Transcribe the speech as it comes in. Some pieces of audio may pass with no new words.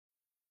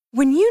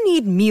When you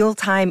need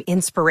mealtime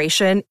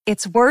inspiration,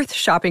 it's worth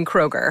shopping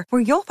Kroger,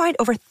 where you'll find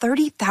over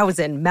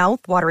 30,000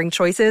 mouth-watering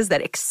choices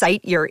that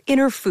excite your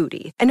inner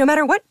foodie. And no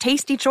matter what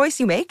tasty choice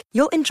you make,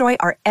 you'll enjoy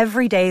our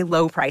everyday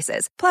low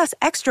prices, plus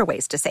extra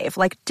ways to save,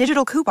 like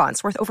digital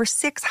coupons worth over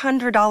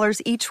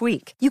 $600 each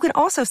week. You can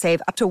also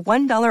save up to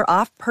 $1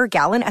 off per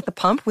gallon at the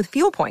pump with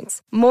fuel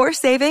points. More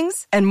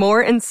savings and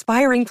more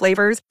inspiring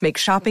flavors make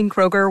shopping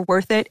Kroger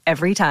worth it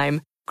every time.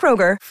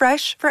 Kroger,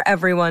 fresh for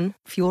everyone.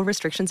 Fuel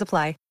restrictions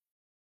apply.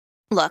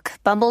 Look,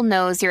 Bumble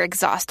knows you're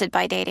exhausted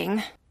by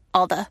dating.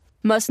 All the,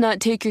 must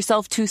not take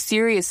yourself too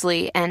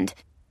seriously, and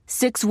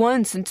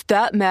 6'1" since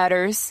that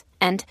matters,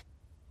 and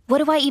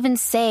what do I even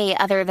say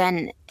other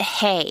than,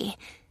 hey?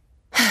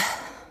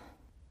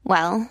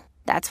 Well,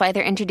 that's why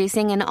they're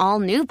introducing an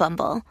all-new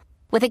Bumble,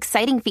 with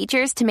exciting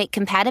features to make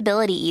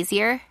compatibility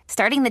easier,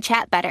 starting the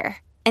chat better,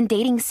 and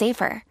dating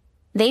safer.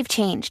 They've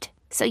changed,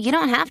 so you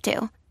don't have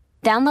to.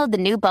 Download the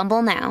new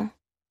Bumble now.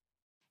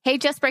 Hey,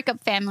 Just Break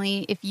Up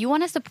family, if you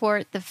want to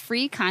support the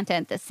free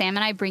content that Sam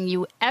and I bring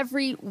you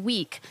every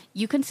week,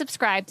 you can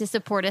subscribe to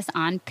support us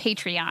on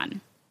Patreon.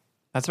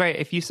 That's right.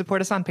 If you support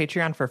us on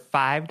Patreon for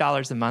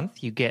 $5 a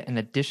month, you get an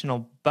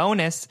additional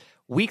bonus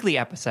weekly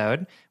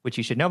episode, which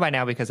you should know by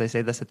now because I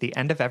say this at the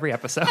end of every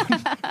episode.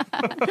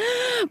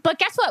 But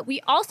guess what?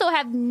 We also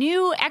have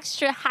new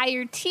extra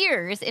higher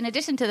tiers in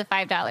addition to the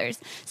 $5.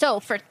 So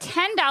for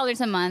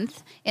 $10 a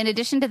month, in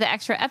addition to the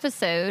extra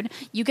episode,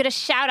 you get a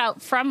shout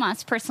out from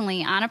us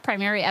personally on a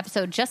primary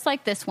episode just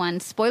like this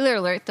one. Spoiler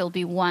alert, there'll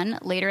be one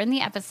later in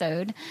the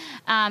episode.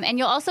 And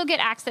you'll also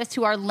get access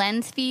to our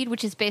Lens feed,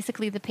 which is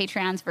basically the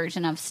Patreon's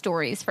version of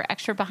stories for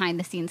extra behind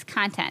the scenes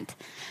content.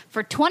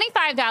 For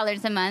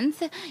 $25 a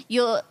month,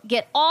 you'll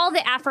get all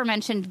the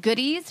aforementioned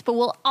goodies, but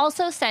we'll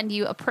also send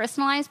you a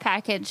personalized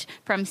package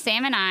from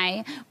Sam and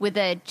I with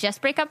a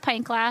Just Break Up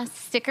pint glass,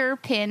 sticker,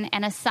 pin,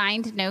 and a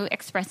signed note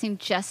expressing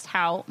just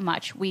how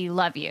much we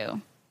love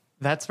you.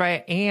 That's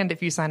right. And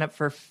if you sign up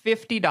for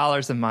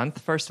 $50 a month,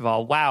 first of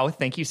all, wow,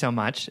 thank you so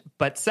much.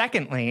 But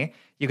secondly,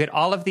 you get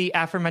all of the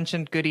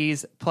aforementioned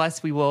goodies,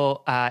 plus we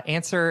will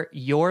answer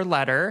your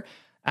letter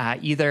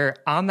either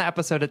on the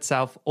episode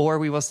itself, or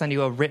we will send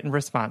you a written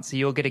response. So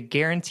you'll get a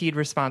guaranteed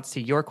response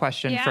to your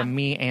question from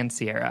me and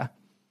Sierra.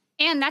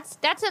 And that's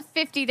a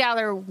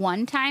 $50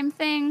 one-time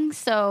thing.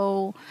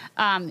 So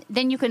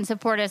then you can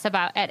support us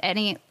about at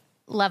any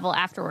level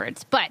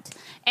afterwards. But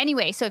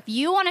anyway, so if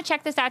you want to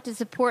check this out to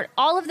support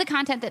all of the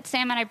content that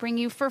Sam and I bring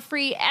you for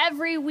free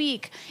every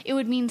week, it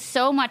would mean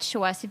so much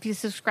to us if you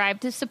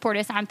subscribe to support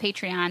us on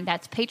Patreon.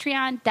 That's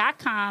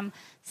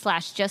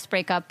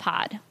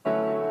patreon.com/justbreakuppod.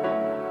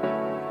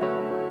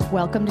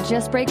 Welcome to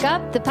Just Break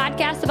Up, the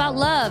podcast about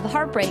love,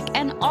 heartbreak,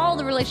 and all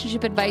the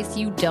relationship advice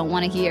you don't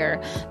want to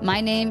hear. My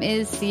name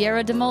is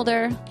Sierra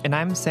DeMulder. And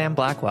I'm Sam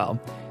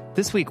Blackwell.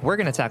 This week, we're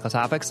going to tackle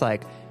topics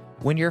like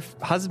when your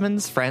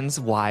husband's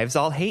friends' wives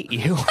all hate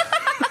you,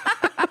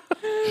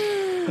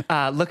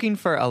 looking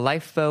for a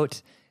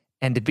lifeboat,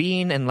 and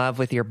being in love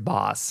with your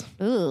boss.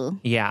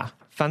 Ooh. Yeah,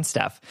 fun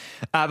stuff.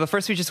 But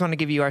first, we just want to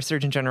give you our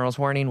Surgeon General's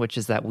warning, which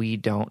is that we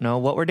don't know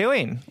what we're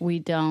doing. We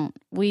don't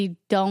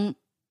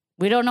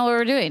know what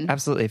we're doing.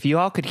 Absolutely. If you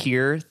all could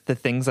hear the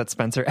things that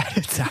Spencer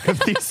edits out of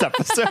these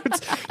episodes,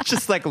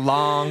 just like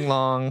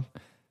long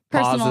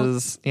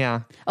pauses.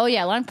 Yeah. Oh,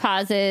 yeah. Long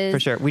pauses. For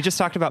sure. We just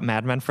talked about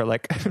Mad Men for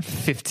like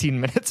 15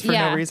 minutes for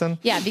no reason.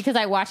 Yeah, because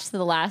I watched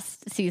the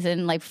last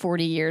season like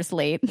 40 years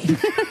late.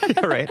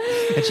 Right.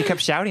 And she kept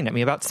shouting at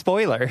me about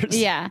spoilers.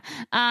 Yeah.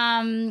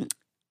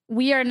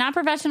 We are not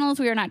professionals.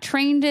 We are not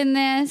trained in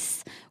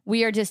this.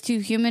 We are just two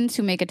humans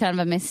who make a ton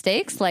of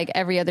mistakes like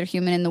every other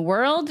human in the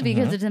world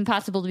because it's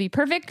impossible to be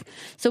perfect.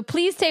 So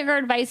please take our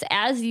advice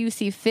as you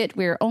see fit.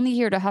 We're only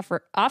here to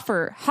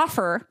offer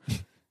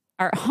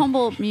our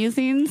humble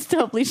musings to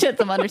hopefully shed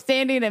some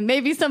understanding and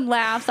maybe some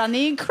laughs on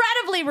the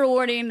incredibly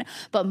rewarding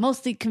but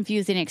mostly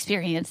confusing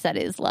experience that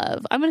is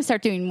love. I'm going to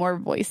start doing more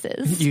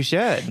voices. You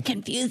should.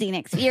 Confusing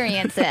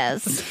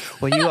experiences.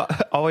 Well, you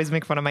always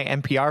make fun of my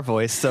NPR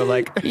voice, so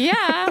like...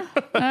 Yeah.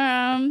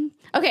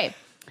 Okay.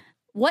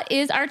 What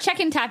is our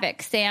check-in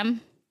topic,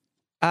 Sam?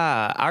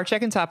 Our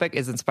check-in topic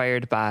is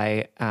inspired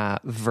by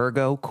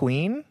Virgo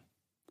Queen.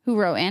 Who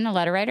wrote in, a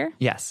letter writer?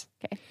 Yes.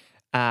 Okay.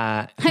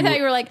 I thought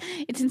you were like,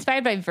 it's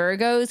inspired by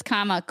Virgos,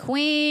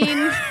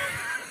 Queen.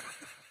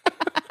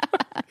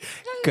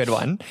 Good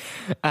one.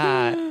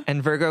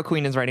 And Virgo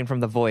Queen is writing from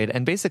the void.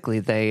 And basically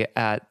they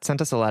sent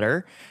us a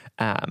letter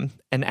and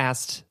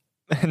asked,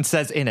 and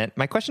says in it,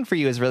 my question for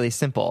you is really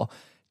simple.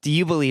 Do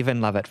you believe in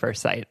love at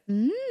first sight?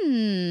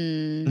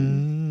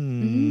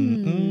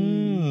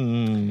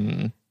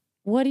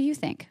 What do you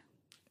think?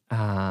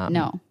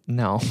 No.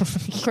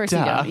 Of course you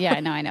don't. Yeah,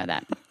 no, I know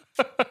that.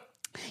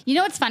 You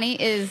know what's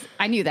funny is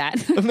I knew that.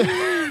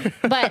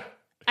 But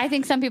I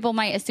think some people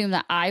might assume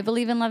that I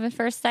believe in love at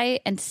first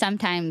sight. And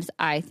sometimes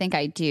I think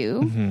I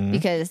do.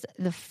 Because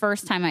the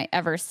first time I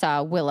ever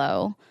saw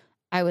Willow,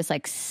 I was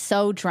like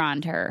so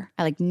drawn to her.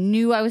 I like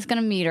knew I was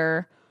going to meet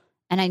her.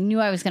 And I knew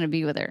I was going to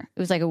be with her. It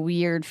was like a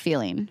weird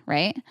feeling,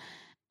 right?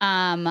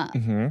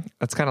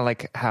 That's kind of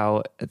like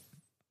how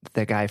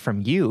the guy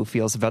from You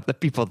feels about the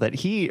people that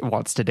he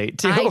wants to date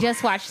too. I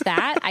just watched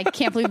that. I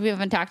can't believe we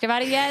haven't talked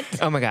about it yet.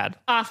 Oh my God.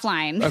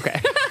 Offline. Okay.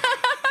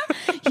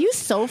 He's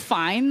so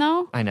fine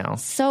though. I know.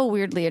 So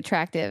weirdly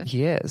attractive.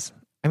 He is.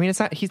 I mean,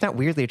 he's not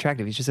weirdly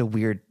attractive. He's just a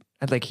weird,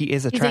 like he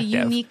is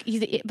attractive.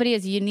 But he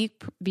has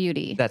unique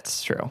beauty.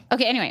 That's true.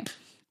 Okay. Anyway,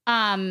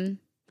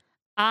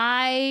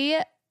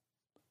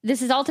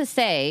 this is all to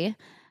say,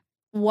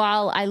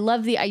 while I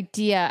love the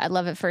idea, I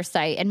love at first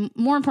sight, and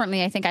more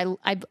importantly, I think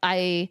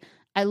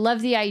I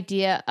love the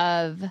idea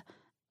of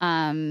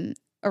a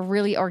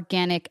really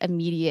organic,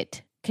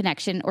 immediate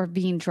connection or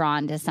being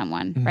drawn to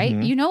someone, right?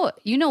 You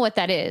know what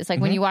that is. Like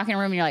when you walk in a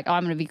room and you're like, oh,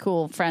 I'm going to be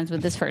cool friends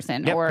with this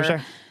person, Yep, for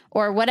sure.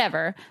 or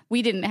whatever.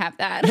 We didn't have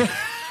that.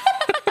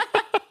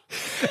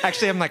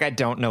 Actually, I'm like, I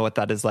don't know what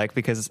that is like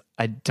because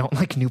I don't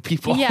like new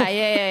people.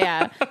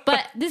 Yeah.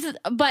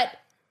 But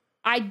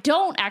I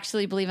don't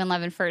actually believe in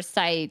love at first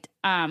sight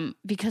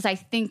because I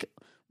think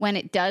when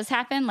it does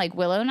happen, like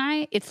Willow and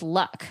I, it's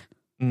luck.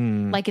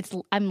 Like it's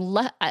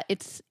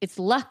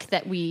luck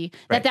that we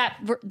Right.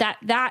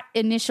 that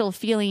initial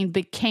feeling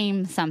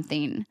became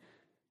something.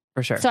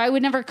 For sure. So I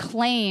would never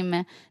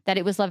claim that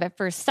it was love at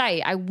first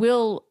sight. I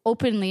will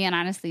openly and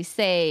honestly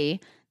say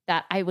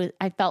that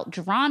I felt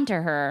drawn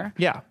to her.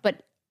 Yeah.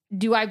 But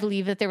do I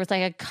believe that there was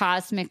like a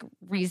cosmic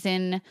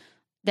reason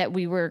that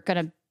we were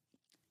gonna,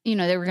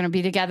 they were gonna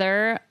be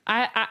together?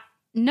 I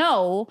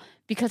no,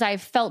 because I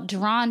felt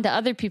drawn to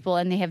other people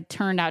and they have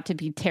turned out to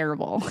be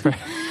terrible.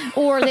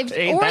 Or they've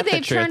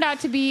turned out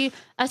to be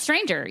a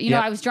stranger.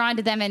 I was drawn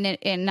to them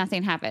and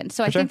nothing happened.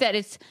 So I think that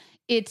it's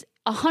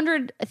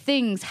 100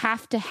 things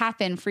have to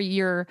happen for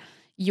your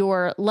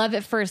love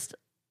at first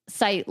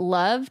sight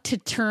love to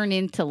turn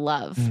into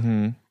love.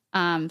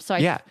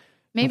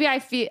 Maybe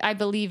I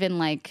believe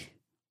in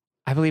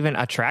I believe in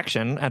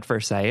attraction at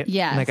first sight.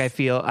 Yes. Like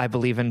I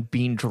believe in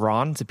being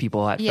drawn to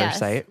people at first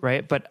sight,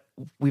 right? But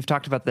we've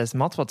talked about this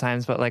multiple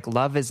times, but like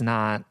love is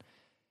not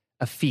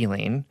a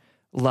feeling.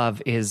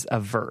 Love is a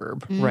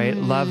verb, right?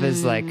 Love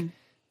is like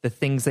the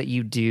things that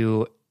you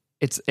do.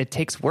 It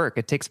takes work.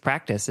 It takes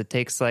practice. It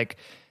takes like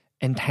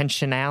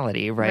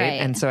intentionality,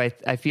 right? And so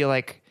I feel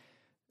like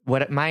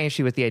my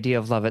issue with the idea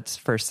of love at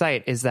first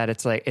sight is that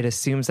it's like, it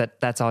assumes that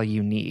that's all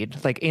you need.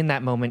 Like in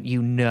that moment,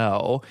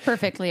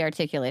 perfectly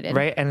articulated.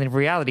 Right. And the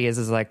reality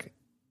is like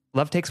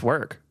love takes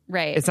work.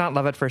 Right. It's not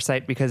love at first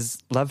sight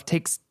because love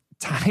takes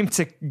time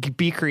to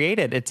be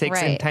created. It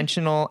takes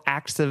intentional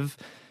acts of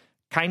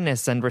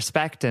kindness and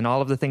respect and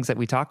all of the things that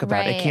we talk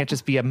about. It can't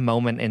just be a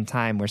moment in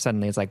time where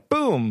suddenly it's like,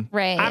 boom,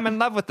 I'm in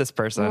love with this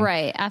person.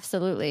 Right.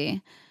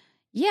 Absolutely.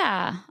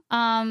 Yeah.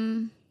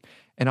 And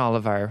all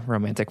of our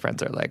romantic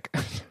friends are like,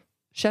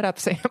 shut up,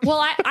 Sam. Well,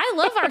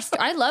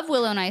 I love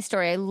Willow and I's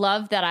story. I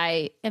love that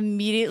I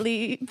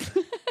immediately.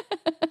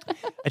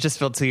 I just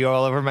spilled tea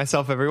all over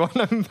myself, everyone.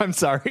 I'm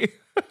sorry.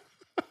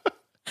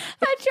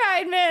 I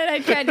tried, man. I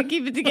tried to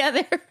keep it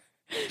together.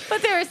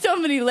 But there are so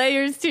many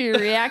layers to your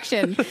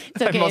reaction.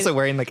 It's okay. I'm also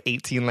wearing like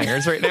 18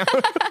 layers right now.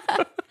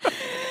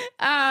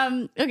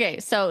 Okay,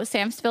 so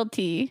Sam spilled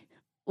tea.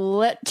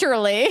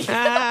 Literally.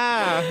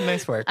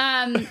 Nice work.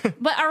 But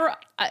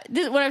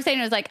what I'm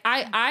saying is like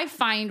I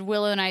find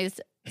Willow and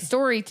I's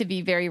story to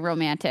be very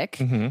romantic.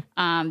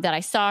 That I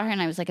saw her and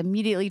I was like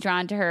immediately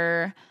drawn to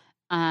her.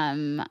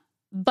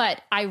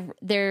 But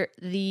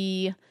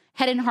the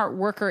head and heart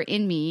worker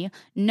in me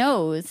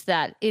knows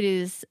that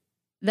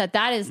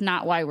that is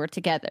not why we're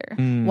together.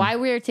 Why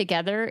we're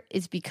together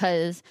is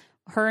because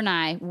her and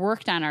I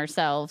worked on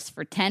ourselves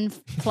for 10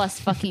 plus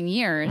fucking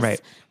years.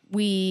 Right.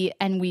 We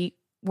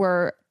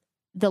were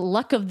the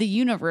luck of the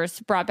universe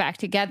brought back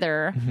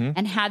together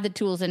and had the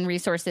tools and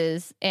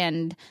resources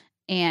and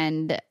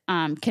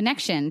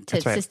connection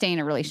to sustain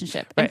a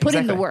relationship and put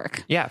in the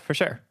work. Yeah, for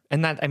sure.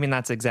 And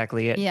that's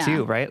exactly it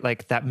too, right?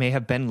 Like that may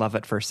have been love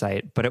at first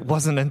sight, but it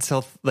wasn't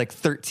until like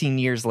 13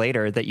 years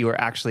later that you were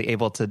actually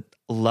able to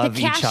love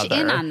each other.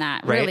 In on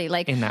that, right? really,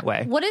 like in that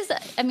way. What is?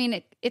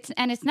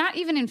 It's not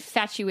even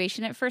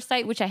infatuation at first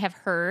sight, which I have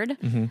heard.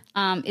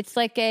 It's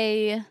like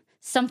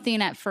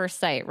something at first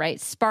sight, right?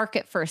 Spark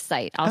at first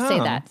sight. I'll say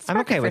that. I'm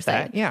okay with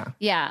that. Sight.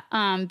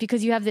 Yeah.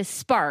 Because you have this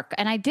spark,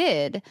 and I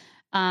did,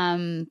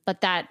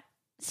 but that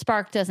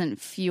spark doesn't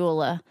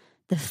fuel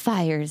the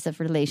fires of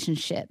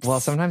relationships.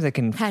 Well, sometimes it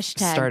can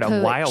start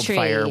a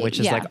wildfire, which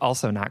is like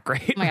also not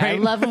great. Oh my God, I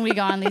love when we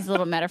go on these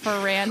little metaphor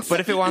rants.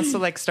 But if it wants to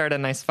like start a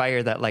nice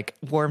fire that like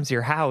warms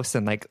your house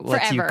and like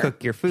lets you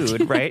cook your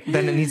food, right?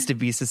 Then it needs to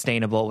be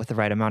sustainable with the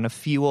right amount of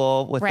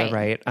fuel, with the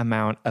right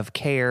amount of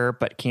care,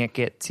 but can't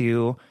get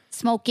too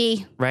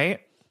smoky.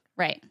 Right?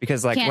 Right.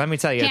 Because let me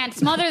tell you. Can't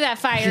smother that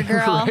fire,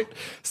 girl. Right?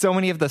 So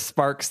many of the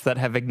sparks that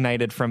have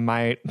ignited from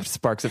my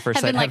sparks at first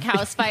sight have been like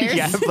house fires.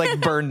 Yeah, have like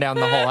burned down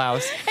the whole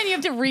house. And you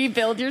have to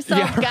rebuild yourself.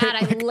 Yeah, God,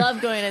 I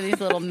love going to these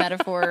little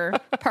metaphor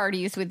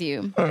parties with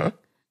you. All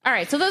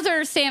right. So those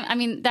are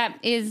that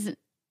is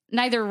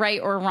neither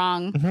right or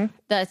wrong.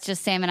 That's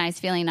just Sam and I's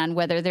feeling on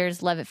whether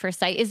there's love at first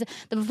sight.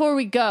 Before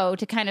we go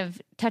to kind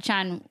of touch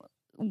on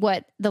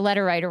what the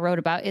letter writer wrote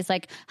about is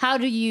like, how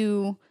do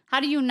you How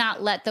do you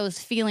not let those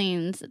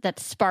feelings that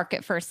spark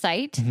at first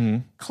sight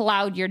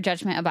cloud your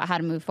judgment about how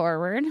to move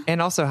forward?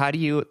 And also, how do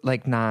you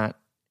like not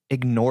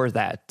ignore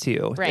that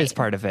too? Right. Is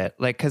part of it.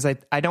 Like, because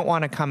I don't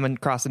want to come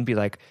across and be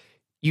like,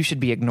 you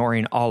should be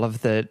ignoring all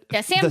of the.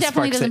 Yeah, Sam the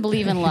definitely sparks doesn't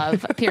believe in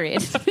love,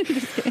 period.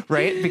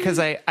 Right? Because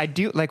I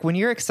do, like, when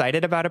you're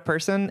excited about a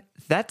person,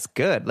 that's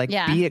good. Like,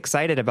 Yeah. be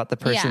excited about the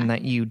person Yeah.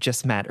 that you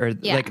just met, or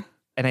Yeah. like.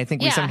 And I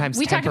think we sometimes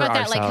we talked temper about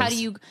that. ourselves.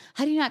 Like,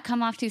 how do you not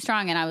come off too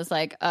strong? And I was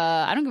like,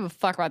 I don't give a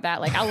fuck about that.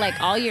 Like, I'll like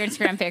all your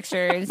Instagram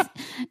pictures.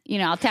 You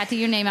know, I'll tattoo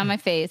your name on my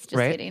face. Just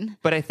right? kidding.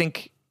 But I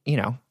think, you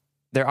know,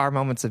 there are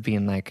moments of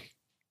being like,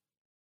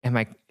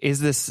 is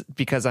this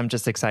because I'm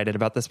just excited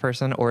about this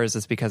person, or is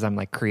this because I'm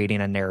like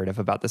creating a narrative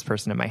about this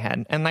person in my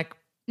head? And like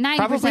 90%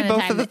 probably of the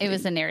both time, of the it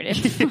was a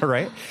narrative.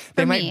 right?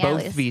 They might me, at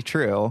both least. be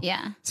true.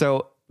 Yeah.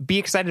 So be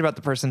excited about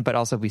the person, but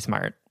also be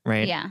smart,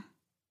 right? Yeah.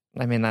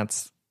 I mean,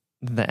 that's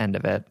the end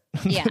of it.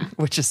 Yeah.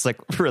 Which is like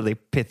really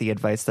pithy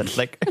advice that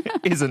like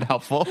isn't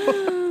helpful.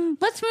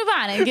 Let's move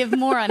on and give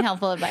more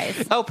unhelpful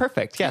advice. Oh,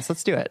 perfect. Yes,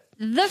 let's do it.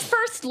 The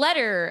first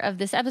letter of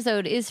this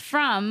episode is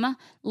from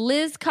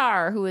Liz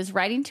Carr, who is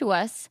writing to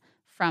us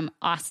from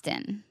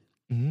Austin.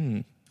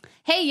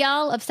 Hey,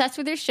 y'all, obsessed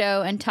with your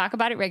show and talk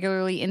about it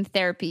regularly in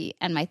therapy,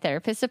 and my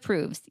therapist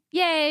approves.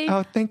 Yay.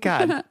 Oh, thank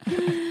God.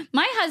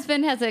 My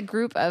husband has a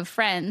group of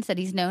friends that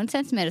he's known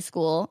since middle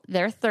school.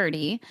 They're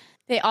 30.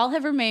 They all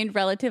have remained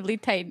relatively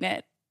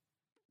tight-knit.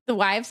 The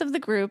wives of the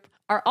group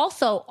are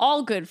also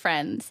all good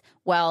friends,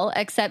 well,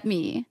 except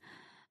me.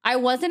 I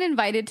wasn't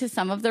invited to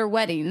some of their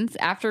weddings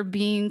after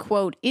being,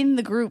 quote, in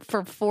the group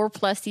for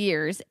 4+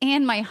 years,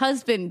 and my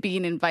husband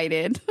being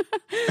invited.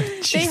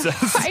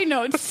 Jesus. I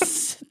know,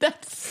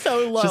 that's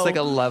so low. Just like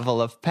a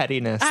level of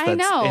pettiness I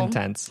that's know.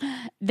 intense.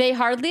 They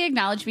hardly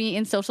acknowledge me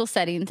in social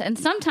settings, and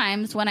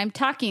sometimes when I'm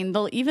talking,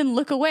 they'll even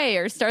look away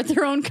or start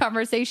their own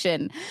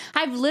conversation.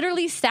 I've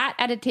literally sat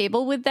at a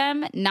table with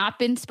them, not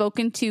been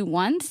spoken to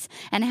once,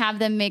 and have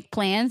them make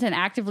plans and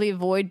actively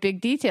avoid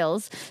big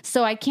details,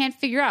 so I can't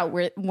figure out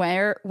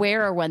where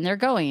or when they're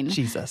going.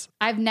 Jesus.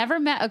 I've never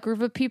met a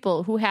group of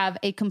people who have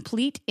a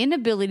complete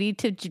inability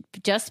to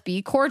just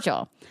be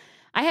cordial.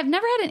 I have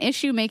never had an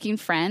issue making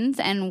friends,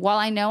 and while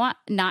I know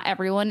not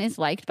everyone is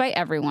liked by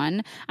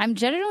everyone, I'm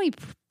generally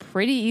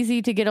pretty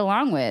easy to get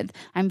along with.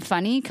 I'm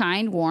funny,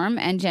 kind, warm,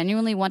 and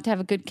genuinely want to have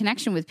a good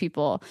connection with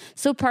people.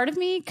 So part of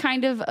me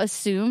kind of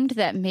assumed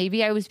that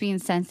maybe I was being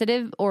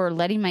sensitive or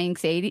letting my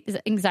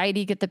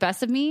anxiety get the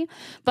best of me,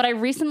 but I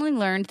recently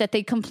learned that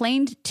they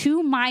complained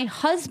to my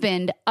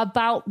husband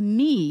about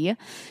me,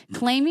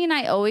 claiming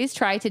I always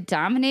try to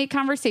dominate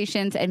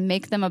conversations and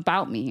make them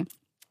about me.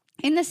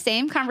 In the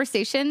same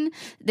conversation,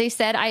 they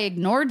said I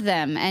ignored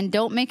them and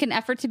don't make an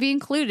effort to be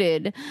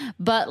included.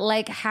 But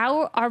like,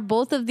 how are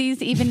both of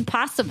these even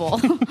possible?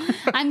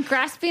 I'm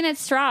grasping at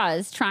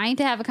straws, trying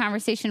to have a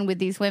conversation with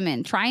these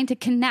women, trying to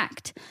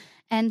connect.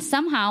 And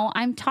somehow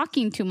I'm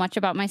talking too much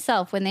about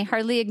myself when they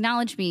hardly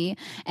acknowledge me,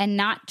 and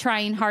not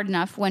trying hard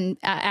enough when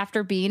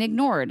after being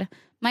ignored.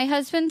 My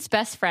husband's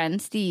best friend,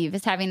 Steve,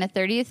 is having a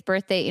 30th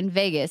birthday in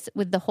Vegas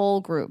with the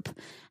whole group.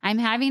 I'm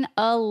having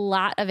a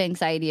lot of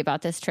anxiety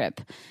about this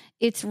trip.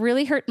 It's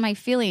really hurt my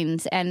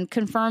feelings and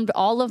confirmed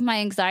all of my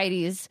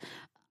anxieties.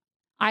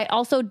 I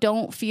also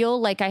don't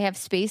feel like I have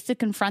space to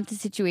confront the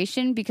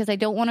situation because I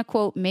don't want to,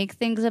 quote, make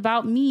things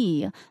about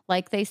me,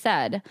 like they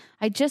said.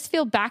 I just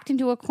feel backed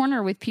into a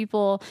corner with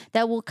people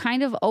that will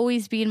kind of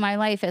always be in my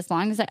life as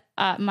long as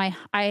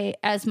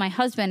my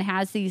husband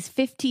has these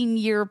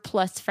 15-year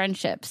plus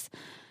friendships.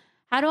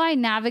 How do I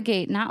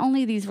navigate not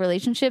only these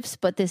relationships,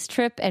 but this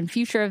trip and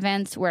future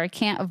events where I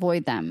can't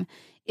avoid them?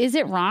 Is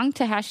it wrong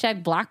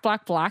to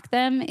 #block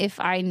them if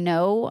I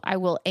know I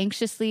will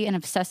anxiously and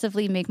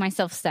obsessively make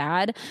myself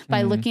sad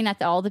by looking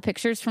at all the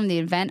pictures from the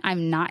event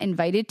I'm not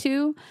invited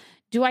to?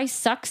 Do I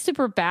suck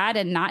super bad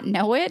and not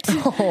know it?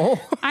 Oh.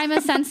 I'm a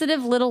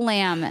sensitive little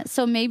lamb,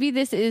 so maybe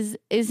this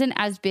isn't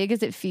as big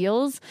as it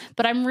feels,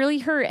 but I'm really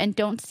hurt and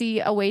don't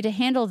see a way to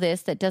handle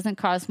this that doesn't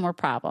cause more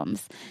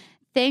problems.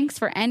 Thanks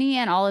for any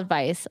and all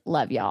advice.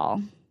 Love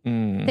y'all.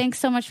 Thanks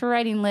so much for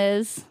writing,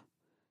 Liz.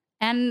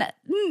 And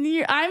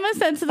I'm a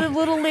sensitive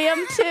little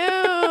lamb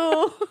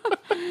too.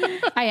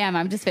 I am.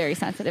 I'm just very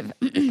sensitive.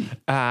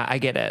 I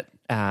get it.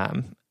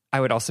 I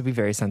would also be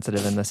very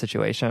sensitive in this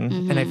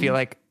situation. And I feel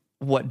like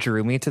what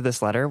drew me to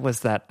this letter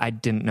was that I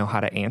didn't know how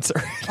to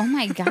answer. Oh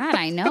my God.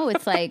 I know.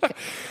 It's like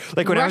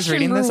when I was Russian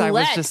reading this, I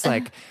was roulette. just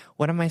like,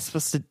 what am I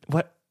supposed to,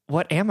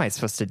 what am I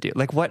supposed to do?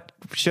 Like, what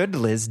should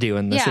Liz do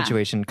in this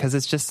situation? Because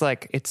it's just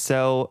like, it's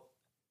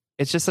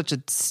just such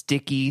a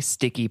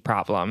sticky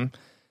problem.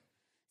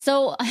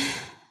 So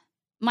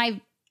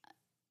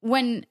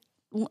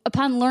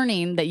upon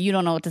learning that you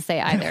don't know what to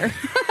say either,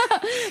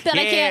 that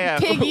I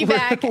can't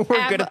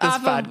piggyback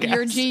off of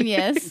your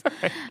genius,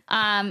 right.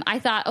 I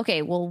thought,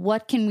 okay, well,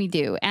 what can we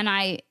do? And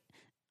I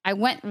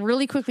went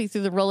really quickly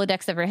through the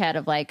Rolodex of her head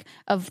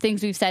of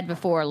things we've said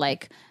before,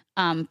 like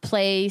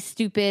play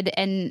stupid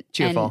and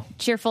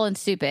cheerful and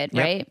stupid,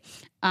 yep.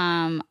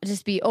 right?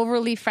 Just be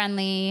overly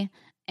friendly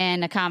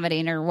and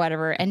accommodating or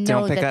whatever, and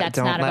know that that's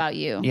not about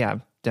you. Yeah.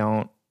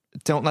 Don't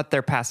let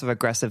their passive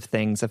aggressive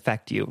things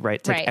affect you,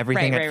 right? Take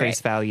everything at face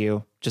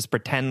value. Just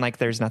pretend like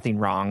there's nothing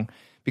wrong,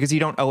 because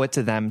you don't owe it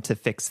to them to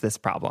fix this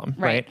problem,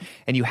 right?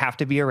 And you have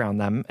to be around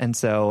them. And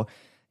so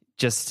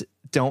just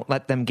don't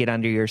let them get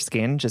under your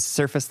skin. Just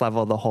surface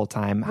level the whole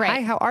time. Right.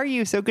 Hi, how are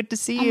you? So good to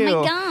see you.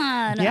 Oh my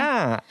God.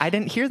 Yeah. I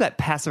didn't hear that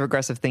passive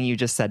aggressive thing you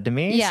just said to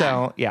me. Yeah.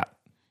 So yeah.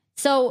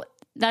 So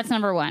that's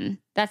number one.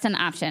 That's an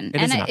option.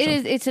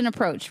 It's an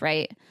approach,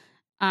 right?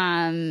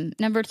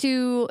 Number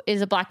two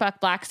is a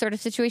black sort of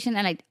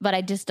situation. But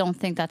I just don't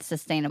think that's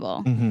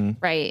sustainable.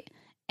 Right.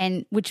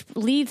 And which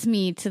leads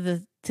me to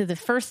the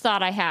first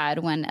thought I had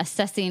when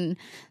assessing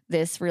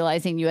this,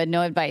 realizing you had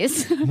no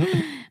advice,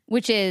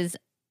 which is,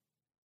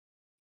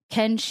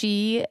 can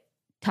she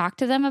talk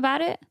to them about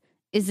it?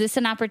 Is this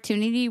an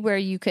opportunity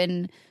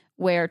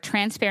where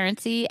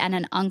transparency and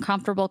an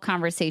uncomfortable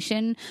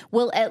conversation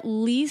will at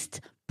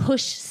least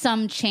push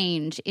some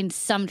change in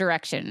some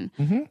direction?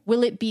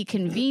 Will it be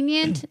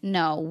convenient?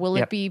 No. Will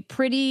it be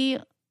pretty?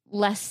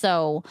 Less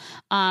so.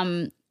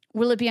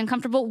 Will it be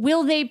uncomfortable?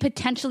 Will they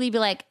potentially be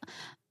like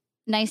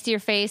nice to your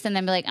face and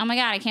then be like, oh my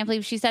God, I can't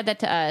believe she said that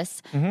to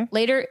us.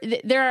 Later,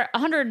 there are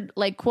 100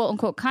 like quote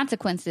unquote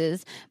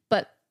consequences,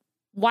 but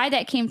why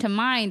that came to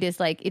mind is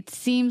like, it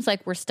seems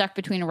like we're stuck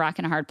between a rock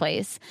and a hard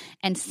place,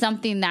 and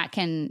something that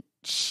can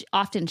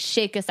often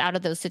shake us out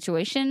of those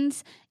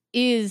situations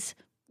is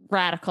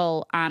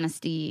radical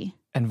honesty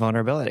and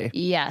vulnerability.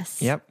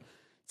 Yes. Yep.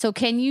 So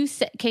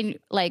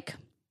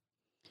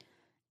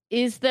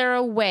is there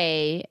a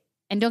way,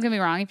 and don't get me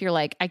wrong, if you're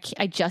like,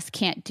 I just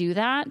can't do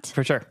that.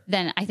 For sure.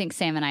 Then I think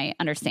Sam and I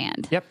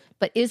understand. Yep.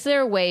 But is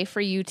there a way for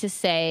you to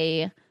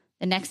say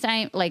the next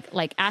time,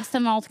 like ask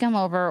them all to come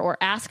over, or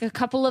ask a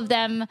couple of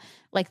them,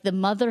 like the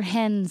mother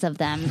hens of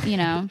them,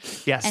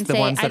 Yes, and the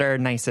ones that are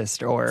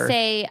nicest, or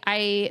say,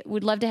 I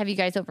would love to have you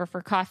guys over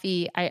for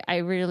coffee. I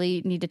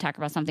really need to talk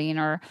about something,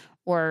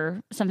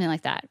 or something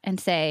like that. And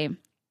say,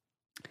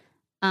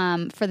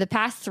 for the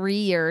past 3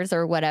 years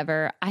or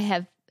whatever, I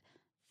have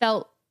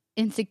felt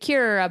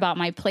insecure about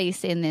my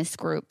place in this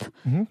group.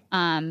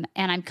 And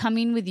I'm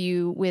coming with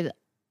you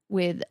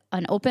with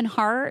an open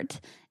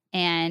heart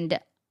and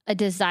a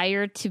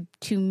desire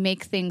to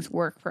make things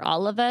work for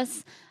all of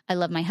us. I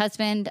love my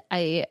husband.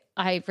 I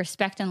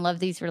respect and love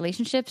these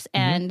relationships,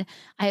 and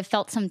I have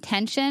felt some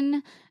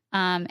tension.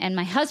 And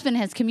my husband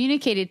has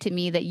communicated to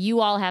me that you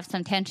all have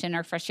some tension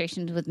or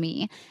frustrations with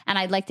me, and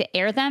I'd like to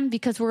air them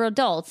because we're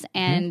adults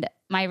and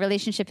my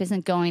relationship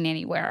isn't going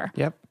anywhere.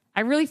 Yep.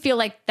 I really feel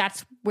like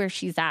that's where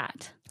she's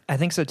at. I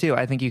think so too.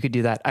 I think you could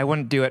do that. I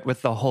wouldn't do it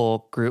with the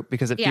whole group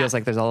because it feels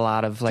like there's a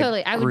lot of like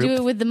totally. I would do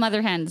it with the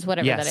mother hens,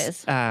 whatever that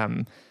is.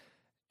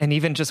 And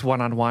even just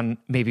one-on-one,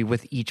 maybe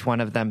with each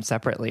one of them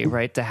separately,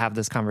 right? To have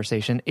this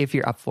conversation if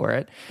you're up for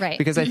it. Right.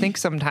 Because I think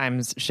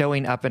sometimes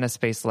showing up in a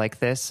space like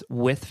this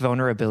with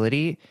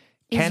vulnerability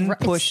can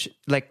push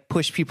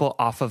people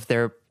off of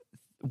their,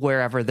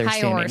 wherever they're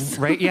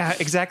standing. Right? Yeah,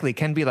 exactly.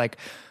 Can be like,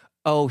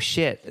 oh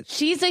shit.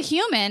 She's a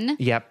human.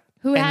 Yep.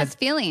 Who has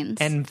feelings.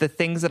 And the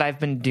things that I've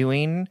been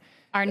doing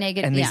are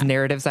negative. And these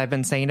narratives I've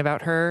been saying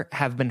about her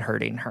have been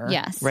hurting her.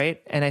 Yes.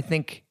 Right? And I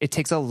think it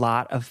takes a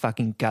lot of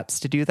fucking guts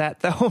to do that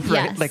though,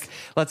 right? Yes. Like,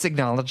 let's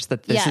acknowledge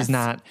that this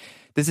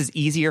is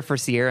easier for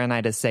Sierra and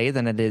I to say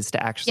than it is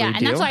to actually do. Yeah,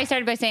 and that's why I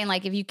started by saying,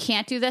 like, if you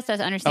can't do this, I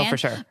understand. Oh, for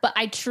sure. But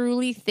I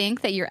truly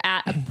think that you're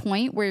at a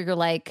point where you're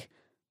like,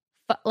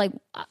 I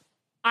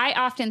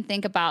often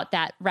think about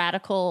that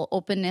radical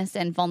openness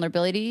and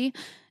vulnerability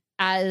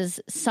as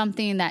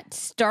something that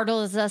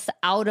startles us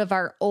out of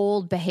our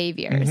old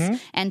behaviors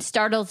and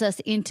startles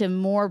us into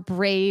more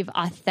brave,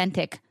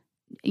 authentic,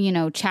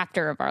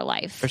 chapter of our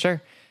life. For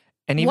sure.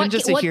 And even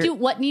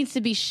what needs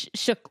to be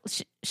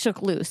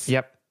shook loose.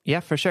 Yep. Yeah,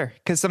 for sure.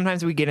 Because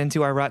sometimes we get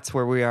into our ruts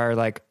where we are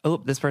like, oh,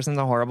 this person's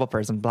a horrible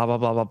person, blah, blah,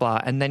 blah, blah,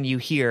 blah. And then you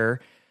hear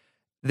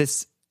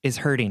this is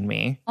hurting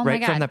me,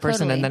 right? From that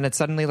person. Totally. And then it's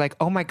suddenly like,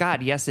 oh my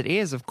God, yes, it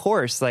is. Of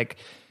course. Like,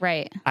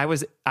 right.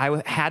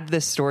 I had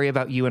this story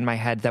about you in my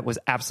head that was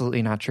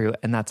absolutely not true.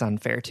 And that's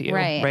unfair to you.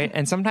 Right.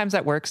 And sometimes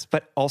that works,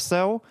 but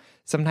also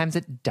sometimes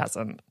it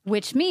doesn't.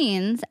 Which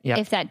means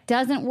if that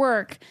doesn't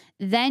work,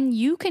 then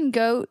you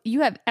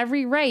have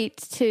every right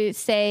to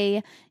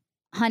say,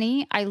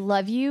 honey, I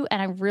love you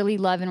and I really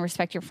love and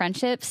respect your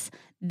friendships.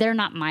 They're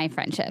not my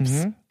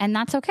friendships. And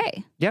that's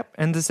okay. Yep.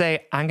 And to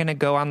say, I'm going to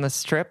go on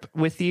this trip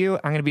with you.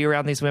 I'm going to be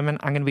around these women.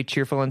 I'm going to be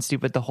cheerful and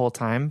stupid the whole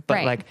time.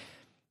 But like,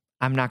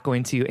 I'm not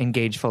going to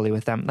engage fully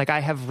with them. Like, I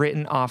have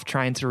written off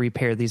trying to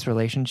repair these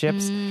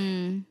relationships.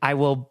 I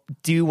will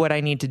do what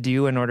I need to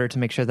do in order to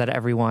make sure that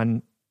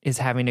everyone is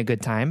having a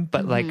good time.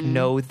 But like,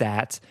 know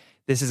that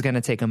this is going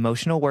to take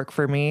emotional work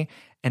for me.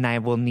 And I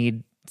will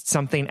need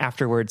something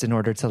afterwards in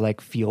order to like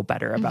feel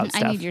better about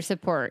stuff. I need your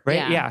support.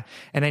 Right? Yeah.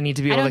 And I need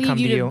to be able to come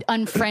to you. I don't need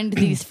you to unfriend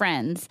these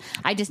friends.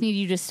 I just need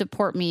you to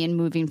support me in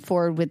moving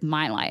forward with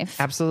my life.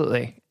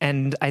 Absolutely.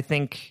 And I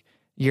think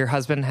your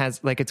husband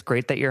has, like, it's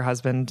great that your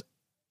husband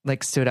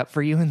like stood up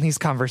for you in these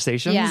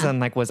conversations and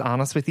like was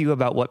honest with you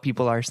about what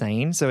people are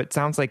saying. So it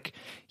sounds like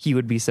he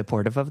would be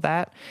supportive of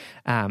that.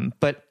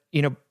 But,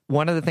 you know,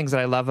 one of the things that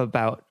I love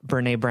about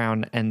Brene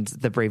Brown and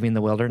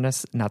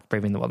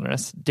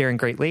Daring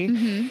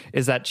Greatly,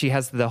 is that she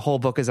has the whole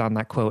book is on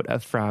that quote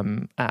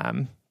from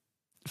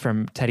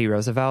Teddy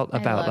Roosevelt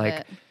about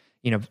like,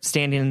 you know,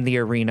 standing in the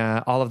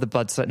arena, all of the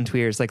blood, sweat, and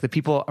tears, like the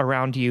people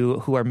around you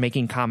who are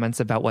making comments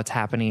about what's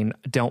happening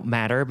don't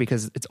matter,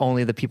 because it's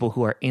only the people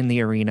who are in the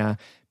arena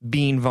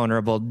being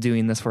vulnerable,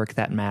 doing this work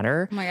that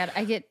matter. Oh my God,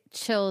 I get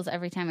chills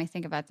every time I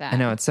think about that. I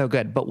know, it's so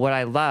good. But what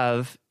I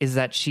love is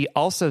that she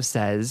also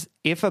says,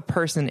 if a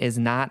person is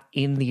not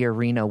in the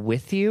arena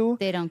with you,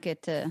 they don't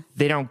get to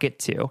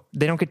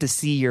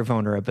see your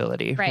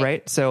vulnerability,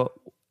 right? So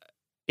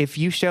if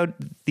you showed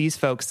these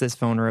folks this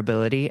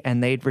vulnerability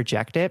and they'd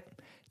reject it,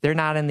 they're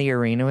not in the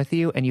arena with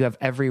you, and you have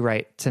every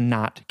right to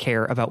not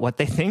care about what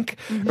they think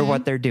or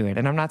what they're doing.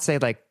 And I'm not saying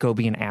like go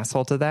be an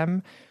asshole to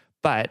them,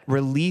 but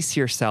release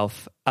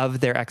yourself of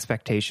their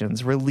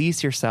expectations,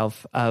 release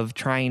yourself of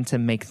trying to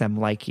make them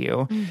like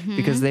you,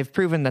 because they've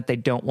proven that they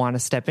don't want to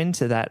step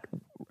into that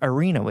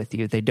arena with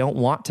you. They don't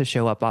want to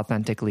show up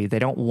authentically. They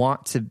don't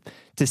want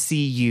to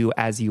see you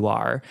as you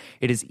are.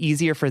 It is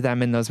easier for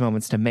them in those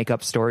moments to make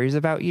up stories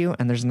about you,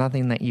 and there's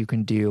nothing that you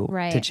can do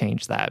to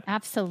change that.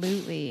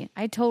 Absolutely.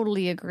 I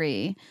totally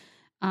agree.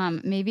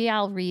 Maybe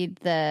I'll read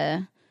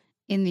the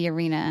In the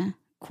Arena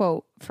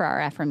quote for our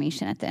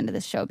affirmation at the end of the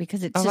show,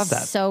 because it's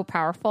just so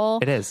powerful.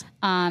 It is.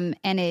 And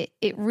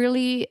it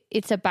really,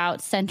 it's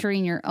about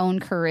centering your own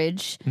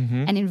courage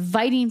and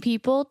inviting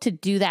people to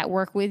do that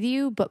work with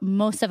you, but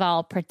most of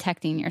all,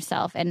 protecting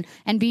yourself and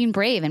being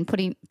brave and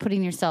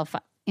putting yourself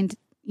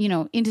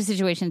into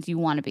situations you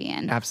want to be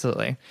in.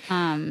 Absolutely.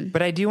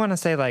 But I do want to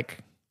say, like,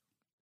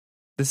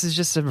 this is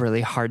just a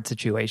really hard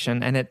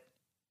situation, and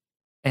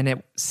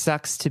it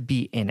sucks to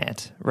be in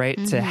it, right?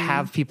 To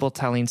have people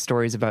telling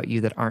stories about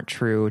you that aren't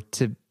true,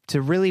 to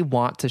really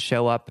want to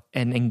show up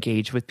and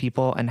engage with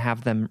people and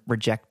have them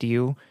reject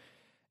you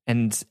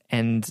and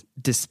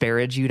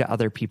disparage you to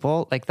other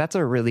people. Like, that's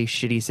a really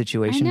shitty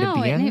situation to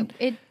be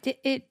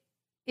in.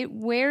 It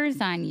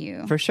wears on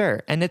you. For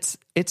sure. And it's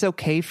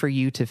okay for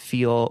you to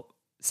feel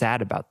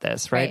sad about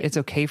this, right? It's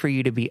okay for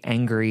you to be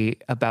angry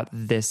about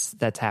this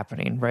that's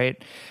happening,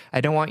 right? I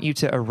don't want you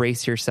to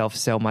erase yourself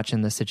so much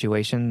in the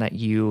situation that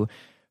you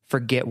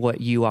forget what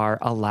you are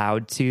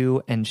allowed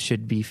to and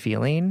should be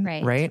feeling,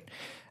 right?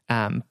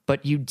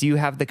 But you do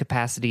have the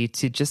capacity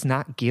to just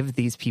not give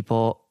these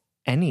people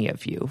any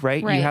of you,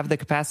 right? You have the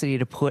capacity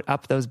to put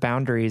up those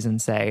boundaries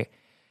and say,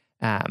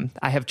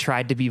 I have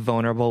tried to be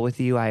vulnerable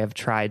with you. I have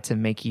tried to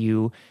make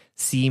you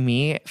see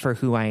me for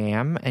who I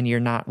am, and you're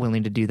not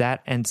willing to do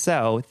that. And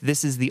so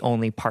this is the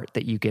only part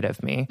that you get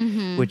of me,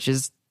 which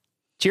is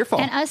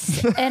cheerful. And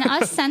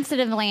us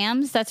sensitive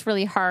lambs, that's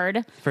really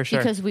hard. For sure.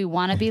 Because we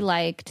want to be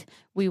liked.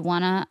 We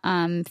want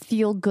to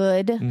feel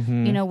good.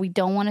 You know, we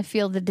don't want to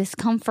feel the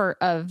discomfort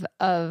of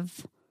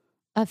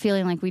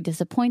feeling like we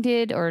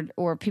disappointed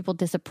or people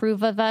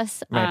disapprove of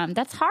us.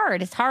 That's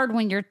hard. It's hard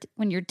when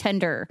you're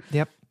tender.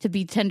 To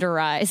be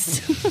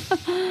tenderized.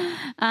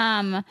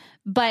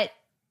 But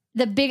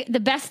the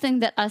best thing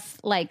that us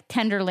like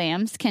tender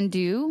lambs can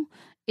do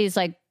is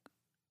like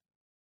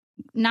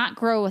not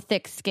grow a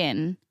thick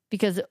skin,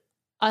 because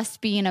us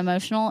being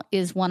emotional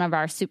is one of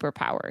our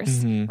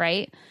superpowers,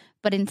 right?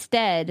 But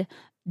instead,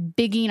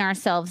 bigging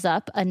ourselves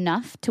up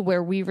enough to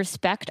where we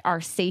respect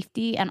our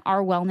safety and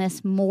our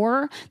wellness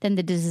more than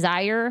the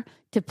desire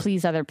to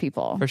please other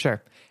people. For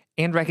sure.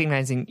 And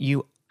recognizing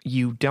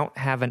you don't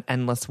have an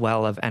endless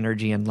well of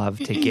energy and love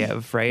to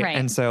give, right?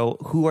 And so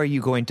who are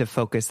you going to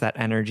focus that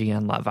energy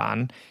and love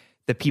on?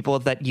 The people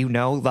that you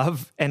know,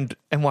 love, and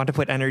want to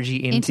put energy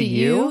into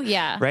you,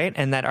 right?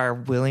 And that are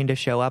willing to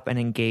show up and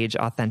engage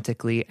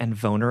authentically and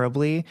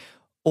vulnerably,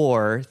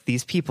 or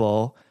these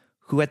people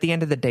who at the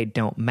end of the day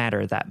don't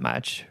matter that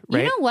much,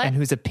 right? You know what? And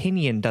whose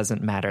opinion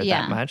doesn't matter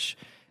that much.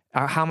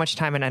 How much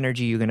time and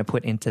energy are you going to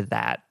put into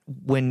that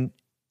when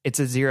it's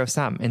a zero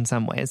sum in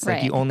some ways?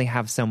 Like, you only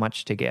have so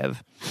much to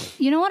give.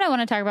 You know what I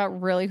want to talk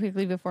about really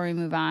quickly before we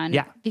move on?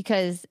 Yeah.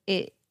 Because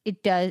it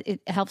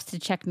helps to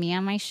check me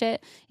on my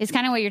shit. It's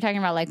kind of what you're talking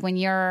about. Like, when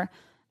you're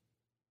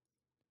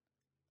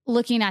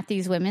looking at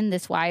these women,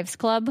 this wives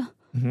club,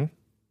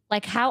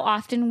 like how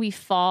often we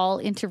fall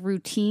into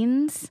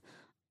routines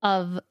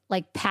of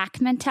like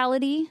pack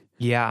mentality.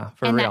 Yeah,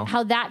 for and real.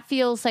 How that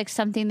feels like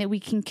something that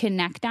we can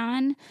connect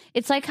on.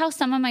 It's like how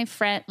some of my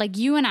friends, like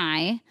you and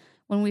I,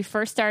 when we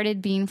first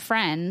started being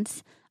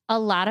friends, a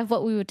lot of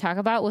what we would talk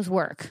about was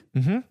work.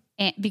 And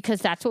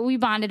because that's what we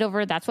bonded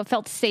over. That's what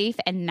felt safe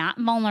and not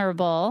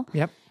vulnerable.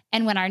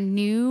 And when our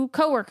new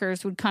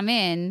coworkers would come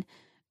in,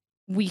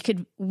 we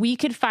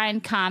could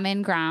find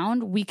common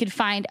ground. We could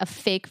find a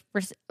fake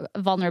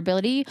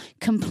vulnerability,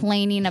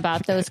 complaining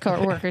about those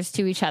coworkers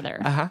to each other.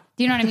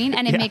 Do you know what I mean?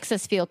 And it makes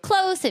us feel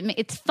close.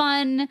 It's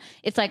fun.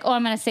 It's like, oh,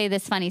 I'm going to say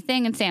this funny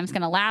thing and Sam's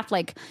going to laugh.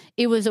 Like,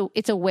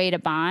 it's a way to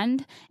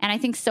bond. And I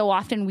think so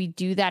often we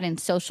do that in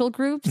social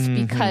groups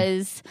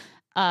because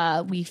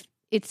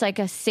it's like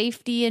a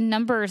safety in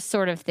numbers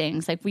sort of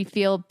things. Like we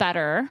feel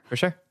better For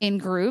sure. in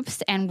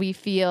groups, and we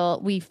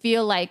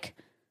feel like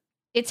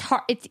it's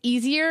hard. It's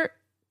easier.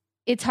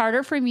 It's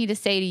harder for me to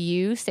say to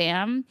you,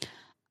 Sam,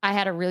 I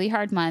had a really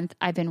hard month.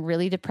 I've been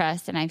really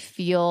depressed and I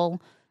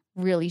feel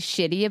really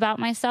shitty about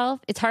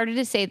myself. It's harder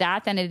to say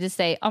that than it is to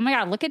say, oh my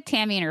God, look at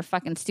Tammy and her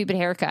fucking stupid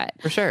haircut.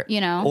 For sure. You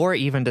know? Or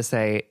even to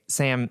say,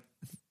 Sam,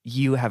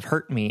 you have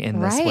hurt me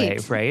in this way,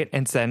 right?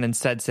 And then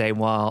instead say,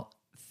 well,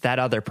 that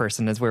other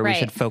person is where we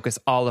should focus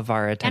all of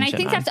our attention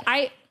on. And I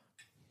think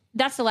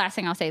that's the last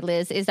thing I'll say,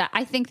 Liz, is that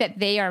I think that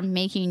they are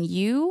making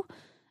you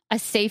a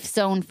safe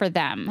zone for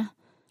them.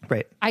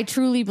 Right. I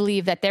truly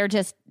believe that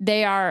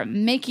they are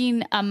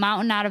making a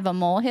mountain out of a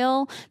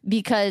molehill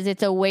because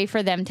it's a way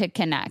for them to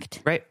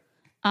connect. Right.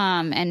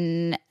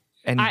 And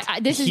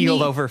this heal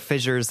is over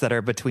fissures that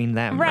are between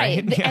them.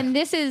 Right. Yeah. And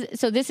this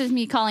is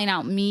me calling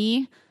out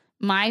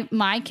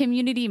my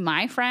community,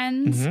 my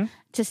friends,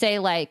 to say,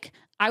 like,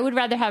 I would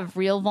rather have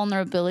real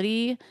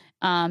vulnerability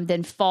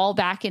than fall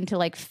back into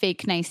like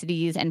fake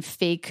niceties and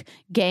fake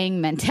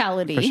gang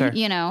mentality. For sure.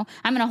 You know,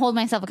 I'm going to hold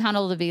myself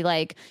accountable to be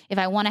like, if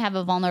I want to have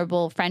a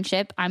vulnerable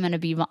friendship,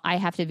 I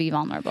have to be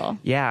vulnerable.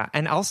 Yeah.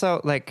 And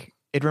also, like,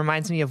 it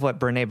reminds me of what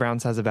Brené Brown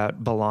says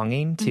about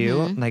belonging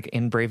too, like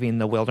in Braving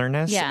the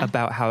Wilderness,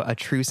 about how a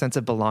true sense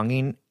of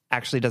belonging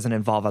actually doesn't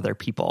involve other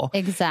people.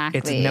 Exactly.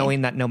 It's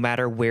knowing that no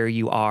matter where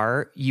you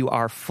are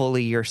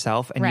fully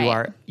yourself, and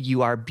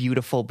you are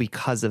beautiful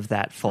because of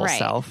that full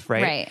self,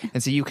 right?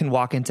 And so you can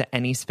walk into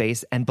any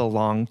space and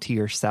belong to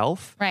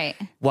yourself,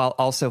 while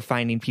also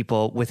finding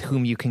people with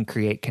whom you can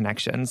create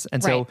connections.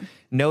 And so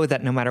know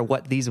that no matter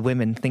what these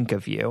women think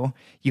of you,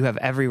 you have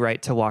every right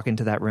to walk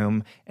into that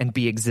room and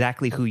be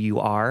exactly who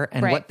you are,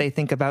 and what they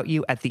think about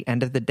you at the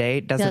end of the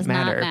day does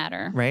matter. Not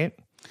matter. Right?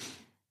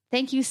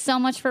 Thank you so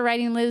much for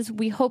writing, Liz.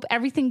 We hope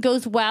everything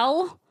goes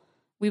well.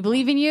 We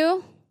believe in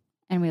you,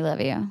 and we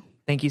love you.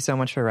 Thank you so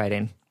much for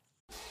writing.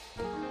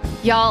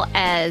 Y'all,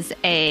 as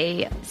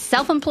a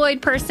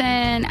self-employed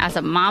person, as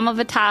a mom of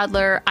a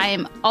toddler, I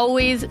am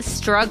always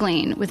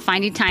struggling with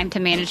finding time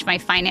to manage my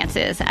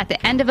finances. At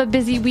the end of a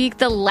busy week,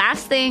 the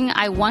last thing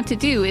I want to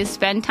do is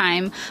spend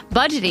time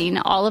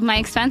budgeting all of my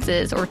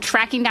expenses or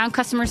tracking down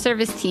customer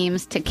service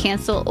teams to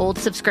cancel old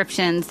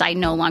subscriptions I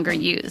no longer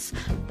use.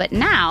 But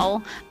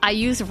now I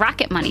use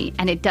Rocket Money,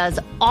 and it does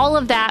all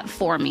of that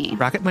for me.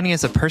 Rocket Money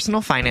is a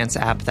personal finance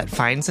app that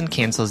finds and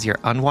cancels your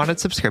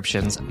unwanted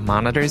subscriptions,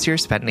 monitors your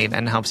spending,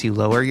 and helps you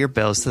lower your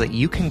bills so that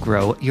you can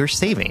grow your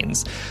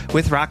savings.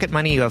 With Rocket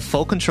Money, you have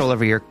full control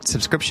over your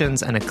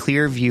subscriptions and a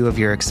clear view of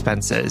your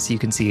expenses. You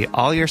can see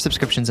all your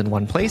subscriptions in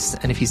one place,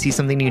 and if you see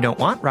something you don't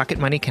want, Rocket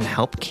Money can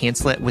help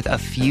cancel it with a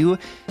few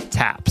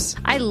taps.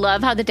 I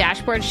love how the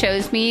dashboard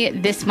shows me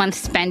this month's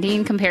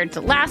spending compared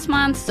to last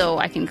month, so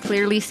I can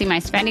clearly see my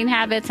spending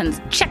habits and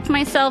check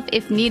myself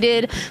if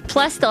needed.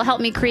 Plus, they'll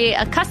help me create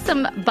a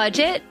custom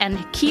budget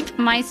and keep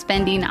my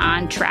spending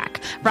on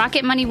track.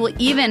 Rocket Money will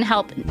even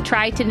help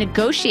try to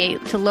negotiate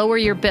to lower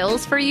your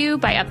bills for you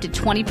by up to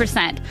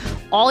 20%.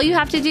 All you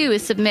have to do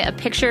is submit a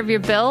picture of your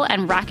bill,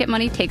 and Rocket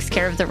Money takes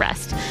care of the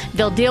rest.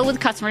 They'll deal with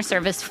customer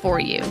service for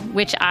you,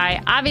 which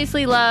I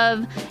obviously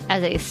love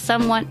as a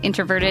somewhat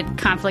introverted,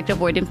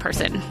 conflict-avoidant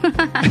person.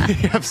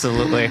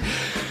 Absolutely.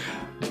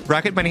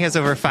 Rocket Money has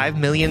over 5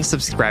 million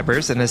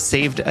subscribers and has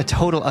saved a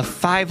total of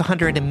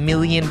 $500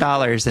 million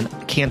in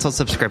canceled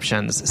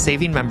subscriptions,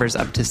 saving members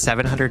up to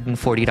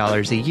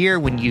 $740 a year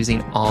when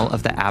using all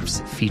of the app's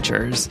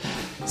features.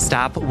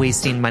 Stop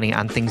wasting money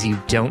on things you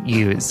don't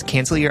use.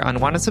 Cancel your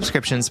unwanted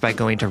subscriptions by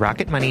going to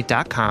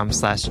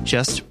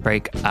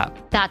rocketmoney.com/justbreakup.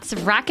 That's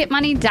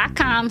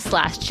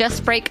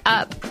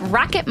rocketmoney.com/justbreakup.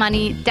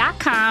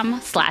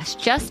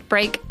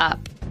 rocketmoney.com/justbreakup.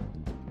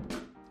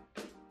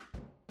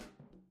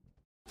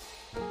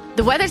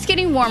 The weather's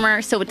getting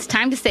warmer, so it's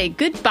time to say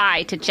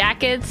goodbye to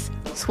jackets,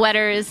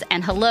 sweaters,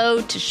 and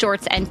hello to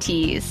shorts and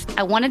tees.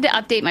 I wanted to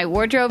update my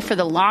wardrobe for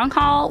the long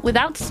haul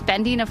without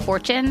spending a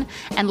fortune,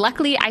 and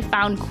luckily I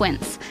found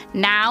Quince.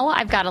 Now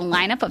I've got a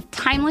lineup of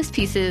timeless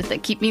pieces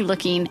that keep me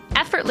looking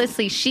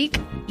effortlessly chic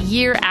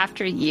year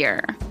after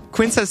year.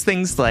 Quince has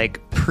things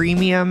like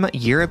premium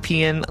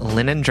European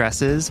linen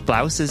dresses,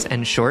 blouses,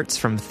 and shorts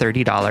from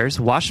 $30,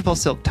 washable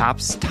silk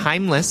tops,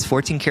 timeless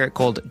 14-karat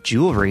gold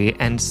jewelry,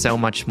 and so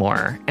much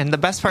more. And the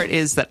best part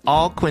is that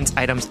all Quince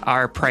items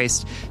are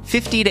priced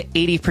 50 to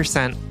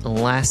 80%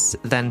 less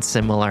than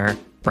similar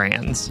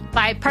brands.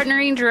 By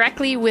partnering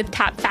directly with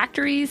top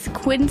factories,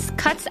 Quince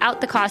cuts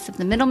out the cost of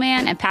the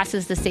middleman and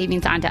passes the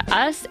savings on to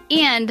us.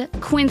 And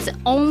Quince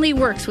only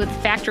works with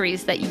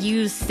factories that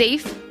use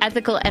safe,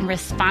 ethical, and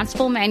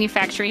responsible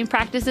manufacturing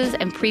practices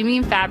and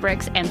premium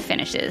fabrics and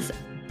finishes.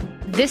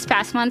 This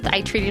past month, I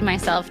treated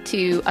myself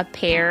to a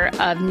pair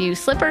of new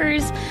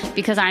slippers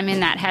because I'm in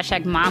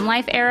that #mom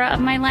life era of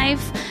my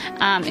life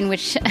in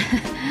which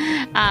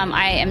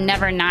I am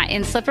never not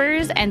in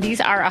slippers. And these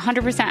are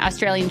 100%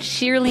 Australian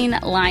shearling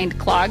lined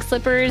clog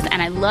slippers.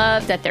 And I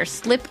love that they're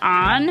slip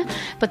on,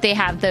 but they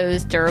have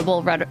those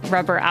durable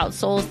rubber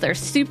outsoles. They're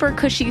super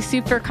cushy,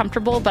 super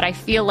comfortable, but I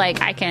feel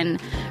like I can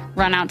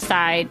run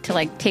outside to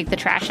like take the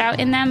trash out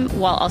in them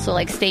while also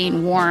like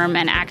staying warm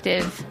and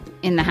active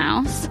in the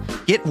house.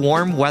 Get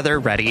warm weather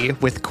ready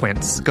with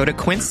Quince. Go to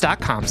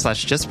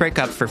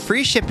quince.com/justbreakup for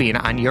free shipping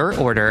on your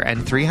order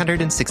and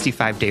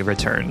 365-day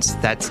returns.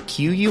 That's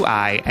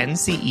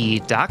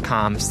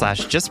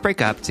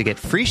QUINCE.com/justbreakup to get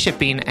free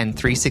shipping and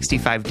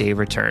 365-day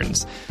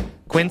returns.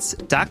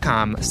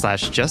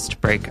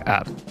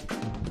 Quince.com/justbreakup.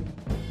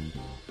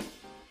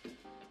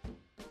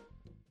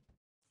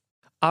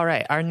 All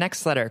right, our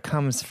next letter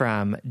comes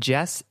from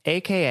Jess,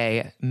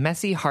 aka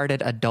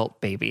Messy-Hearted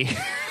Adult Baby.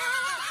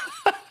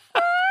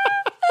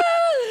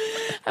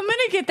 I'm going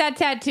to get that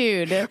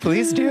tattooed.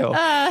 Please do.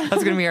 That's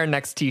going to be our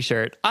next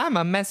t-shirt. I'm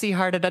a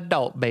messy-hearted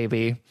adult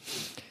baby.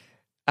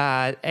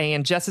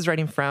 And Jess is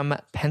writing from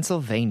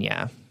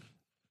Pennsylvania.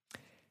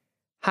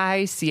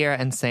 Hi, Sierra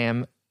and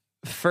Sam.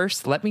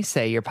 First, let me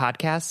say your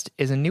podcast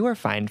is a newer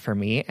find for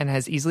me and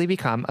has easily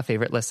become a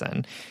favorite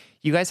listen.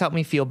 You guys help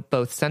me feel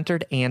both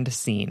centered and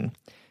seen.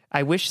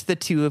 I wish the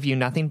two of you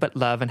nothing but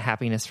love and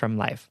happiness from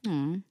life.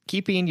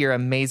 Keeping your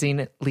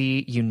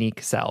amazingly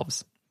unique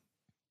selves.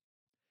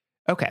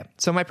 Okay,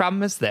 so my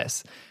problem is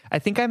this. I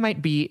think I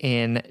might be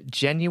in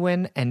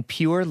genuine and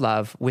pure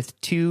love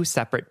with two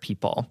separate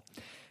people.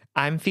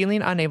 I'm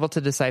feeling unable to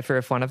decipher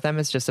if one of them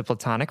is just a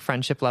platonic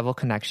friendship level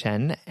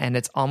connection, and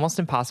it's almost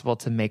impossible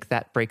to make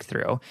that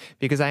breakthrough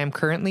because I am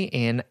currently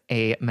in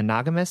a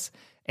monogamous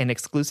and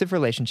exclusive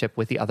relationship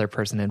with the other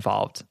person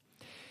involved.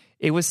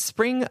 It was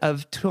spring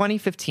of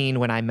 2015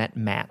 when I met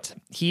Matt.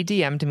 He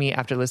DM'd me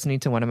after listening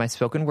to one of my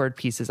spoken word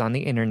pieces on the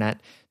internet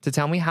to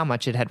tell me how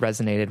much it had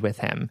resonated with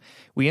him.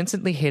 We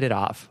instantly hit it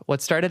off.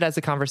 What started as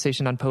a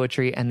conversation on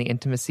poetry and the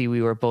intimacy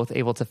we were both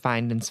able to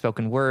find in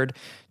spoken word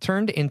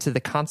turned into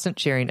the constant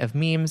sharing of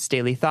memes,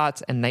 daily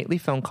thoughts, and nightly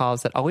phone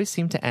calls that always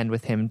seemed to end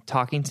with him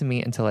talking to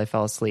me until I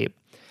fell asleep.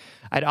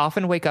 I'd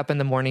often wake up in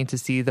the morning to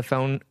see the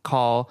phone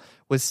call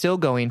was still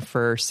going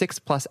for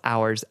 6+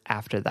 hours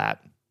after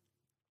that.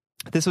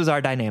 This was our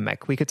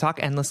dynamic. We could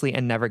talk endlessly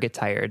and never get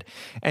tired.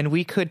 And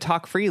we could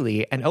talk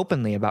freely and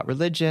openly about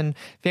religion,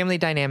 family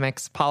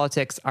dynamics,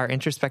 politics, our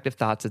introspective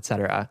thoughts,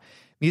 etc.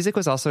 Music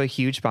was also a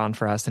huge bond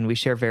for us, and we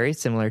share very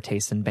similar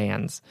tastes in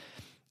bands.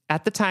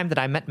 At the time that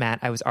I met Matt,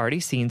 I was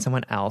already seeing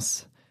someone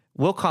else.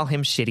 We'll call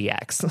him Shitty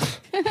X.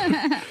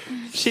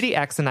 Shitty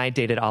X and I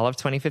dated all of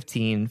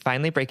 2015,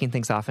 finally breaking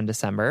things off in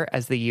December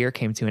as the year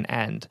came to an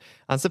end.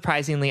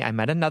 Unsurprisingly, I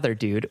met another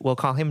dude. We'll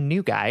call him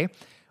New Guy.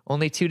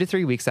 Only 2 to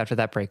 3 weeks after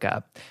that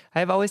breakup. I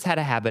have always had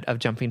a habit of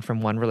jumping from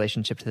one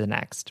relationship to the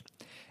next.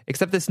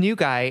 Except this new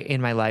guy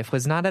in my life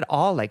was not at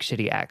all like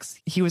Shitty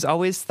X. He was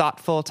always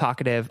thoughtful,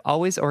 talkative,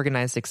 always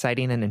organized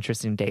exciting and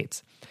interesting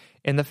dates.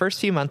 In the first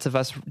few months of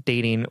us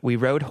dating, we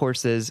rode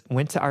horses,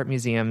 went to art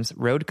museums,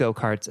 rode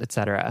go-karts,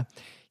 etc.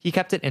 He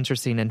kept it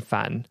interesting and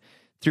fun.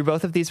 Through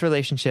both of these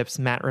relationships,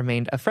 Matt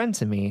remained a friend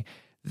to me,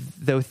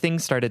 though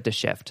things started to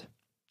shift.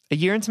 A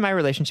year into my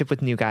relationship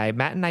with New Guy,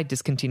 Matt and I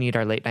discontinued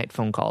our late-night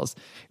phone calls.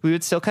 We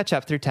would still catch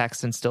up through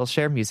text and still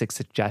share music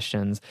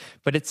suggestions,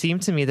 but it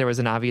seemed to me there was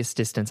an obvious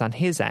distance on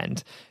his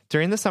end.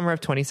 During the summer of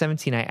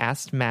 2017, I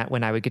asked Matt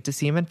when I would get to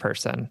see him in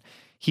person.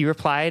 He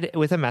replied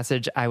with a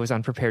message I was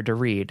unprepared to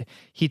read.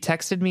 He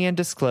texted me and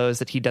disclosed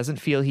that he doesn't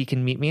feel he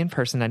can meet me in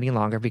person any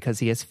longer because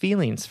he has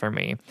feelings for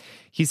me.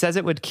 He says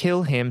it would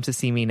kill him to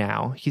see me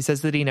now. He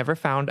says that he never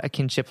found a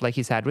kinship like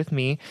he's had with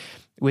me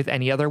with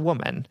any other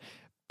woman.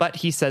 But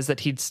he says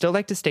that he'd still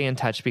like to stay in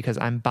touch because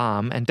I'm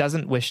bomb and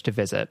doesn't wish to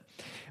visit.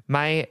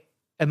 My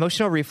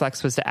emotional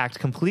reflex was to act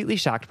completely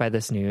shocked by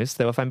this news,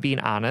 though if I'm being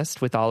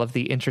honest, with all of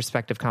the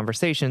introspective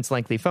conversations,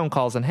 lengthy phone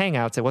calls, and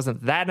hangouts, it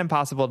wasn't that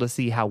impossible to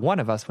see how one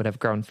of us would have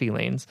grown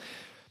feelings.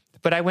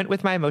 But I went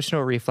with my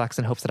emotional reflex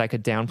in hopes that I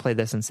could downplay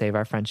this and save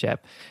our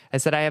friendship. I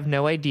said, I have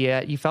no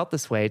idea you felt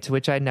this way, to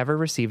which I never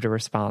received a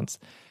response.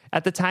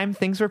 At the time,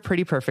 things were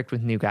pretty perfect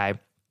with New Guy.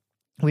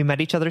 We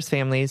met each other's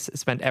families,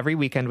 spent every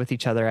weekend with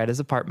each other at his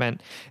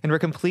apartment, and were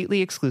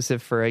completely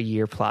exclusive for a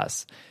year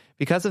plus.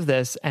 Because of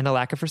this, and a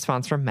lack of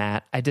response from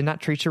Matt, I did not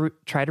try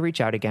to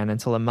reach out again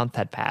until a month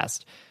had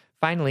passed.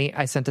 Finally,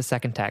 I sent a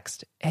second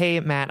text. Hey,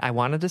 Matt, I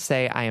wanted to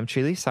say I am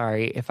truly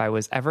sorry if I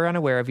was ever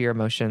unaware of your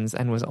emotions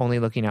and was only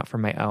looking out for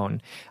my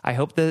own. I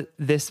hope that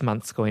this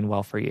month's going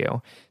well for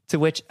you. To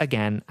which,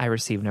 again, I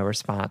received no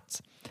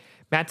response.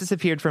 Matt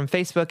disappeared from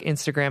Facebook,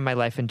 Instagram, my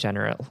life in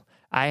general.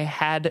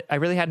 I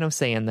really had no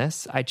say in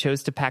this. I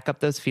chose to pack up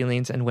those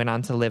feelings and went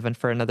on to live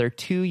for another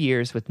 2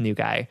 years with New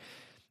Guy.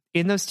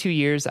 In those 2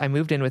 years, I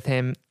moved in with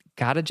him,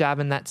 got a job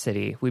in that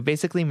city. We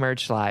basically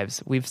merged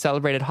lives. We've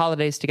celebrated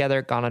holidays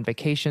together, gone on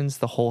vacations,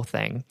 the whole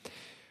thing.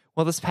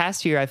 Well, this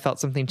past year, I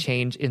felt something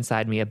change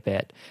inside me a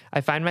bit.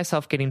 I find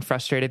myself getting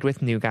frustrated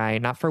with New Guy,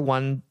 not for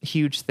one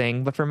huge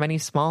thing, but for many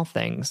small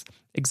things.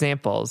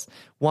 Examples.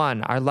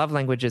 1, our love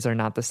languages are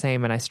not the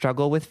same, and I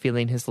struggle with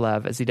feeling his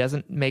love as he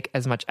doesn't make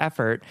as much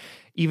effort,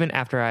 even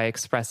after I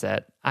express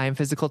it. I am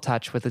physical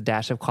touch with a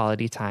dash of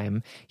quality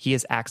time. He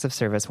is acts of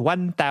service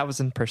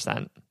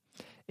 1,000%.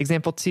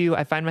 Example 2,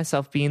 I find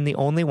myself being the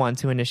only one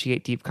to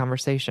initiate deep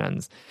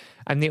conversations.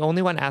 I'm the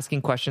only one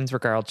asking questions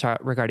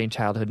regarding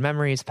childhood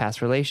memories,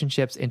 past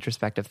relationships,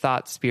 introspective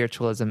thoughts,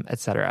 spiritualism,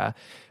 etc.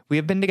 We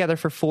have been together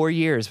for 4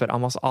 years, but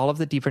almost all of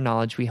the deeper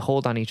knowledge we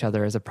hold on each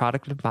other is a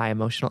product of my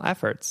emotional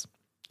efforts.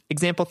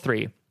 Example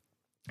 3,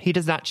 he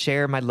does not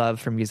share my love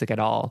for music at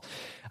all.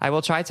 I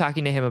will try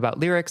talking to him about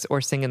lyrics or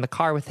sing in the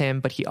car with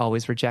him, but he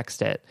always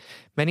rejects it.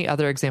 Many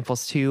other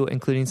examples too,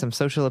 including some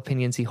social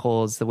opinions he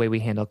holds, the way we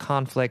handle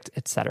conflict,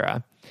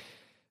 etc.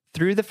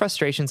 Through the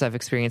frustrations I've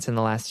experienced in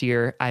the last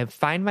year, I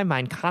find my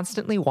mind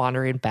constantly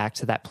wandering back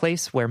to that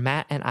place where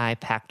Matt and I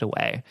packed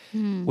away.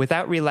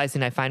 Without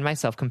realizing, I find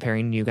myself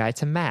comparing New Guy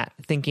to Matt,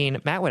 thinking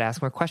Matt would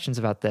ask more questions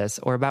about this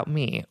or about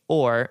me,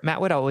 or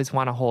Matt would always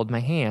want to hold my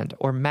hand,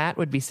 or Matt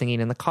would be singing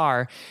in the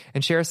car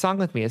and share a song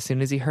with me as soon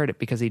as he heard it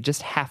because he'd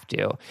just have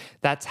to.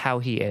 That's how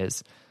he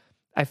is.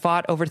 I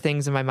fought over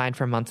things in my mind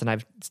for months, and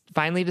I've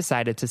finally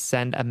decided to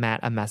send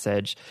Matt a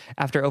message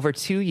after over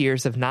 2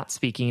 years of not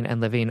speaking and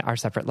living our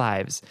separate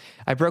lives.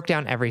 I broke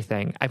down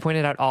everything. I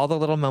pointed out all the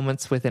little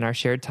moments within our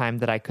shared time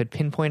that I could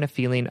pinpoint a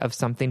feeling of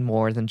something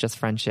more than just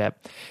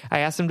friendship.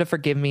 I asked him to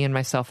forgive me and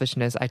my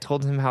selfishness. I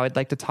told him how I'd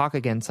like to talk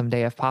again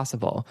someday if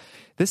possible.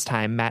 This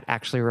time, Matt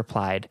actually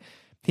replied.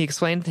 He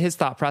explained his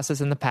thought process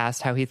in the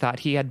past, how he thought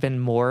he had been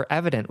more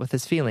evident with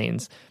his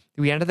feelings.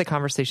 We ended the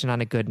conversation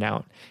on a good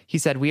note. He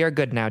said, "We are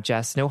good now,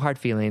 Jess. No hard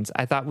feelings.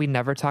 I thought we'd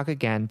never talk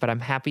again, but I'm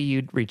happy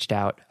you'd reached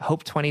out.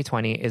 Hope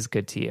 2020 is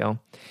good to you."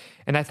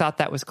 And I thought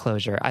that was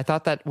closure. I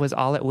thought that was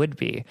all it would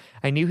be.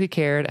 I knew he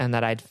cared and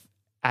that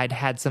I'd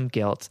had some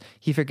guilt.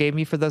 He forgave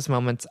me for those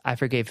moments. I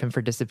forgave him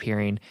for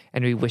disappearing,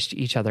 and we wished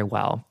each other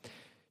well.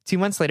 2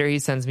 months later, he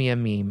sends me a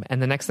meme,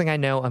 and the next thing I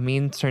know, a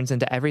meme turns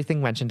into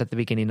everything mentioned at the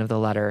beginning of the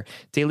letter.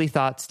 Daily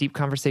thoughts, deep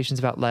conversations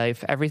about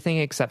life, everything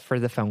except for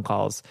the phone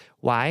calls.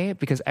 Why?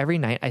 Because every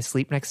night I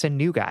sleep next to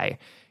New Guy.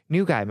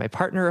 New Guy, my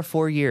partner of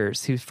 4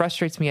 years, who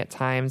frustrates me at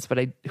times, but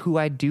who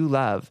I do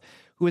love,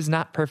 who is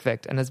not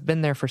perfect and has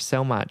been there for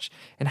so much.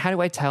 And how do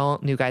I tell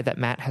New Guy that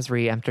Matt has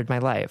re-entered my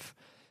life?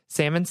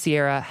 Sam and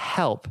Sierra,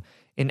 help.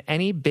 In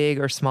any big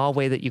or small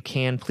way that you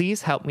can,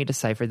 please help me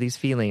decipher these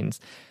feelings.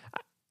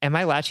 Am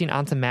I latching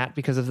onto Matt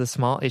because of the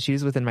small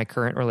issues within my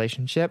current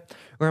relationship?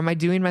 Or am I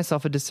doing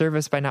myself a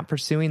disservice by not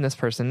pursuing this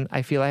person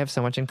I feel I have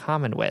so much in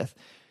common with?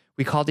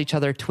 We called each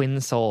other twin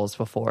souls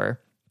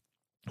before.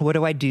 What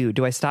do I do?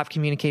 Do I stop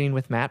communicating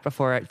with Matt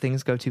before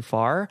things go too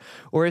far?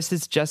 Or is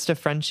this just a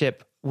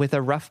friendship with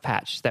a rough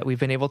patch that we've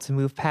been able to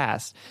move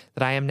past,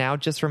 that I am now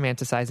just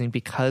romanticizing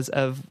because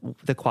of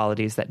the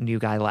qualities that New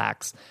Guy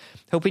lacks?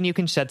 Hoping you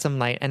can shed some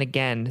light. And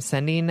again,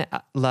 sending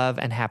love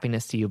and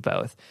happiness to you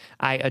both.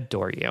 I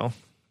adore you.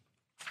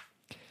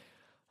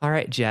 All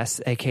right,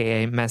 Jess,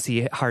 a.k.a.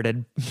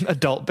 messy-hearted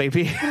adult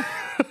baby.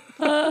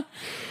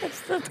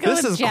 Let's go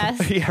with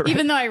Jess, yeah, right.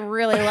 Even though I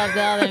really love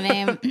the other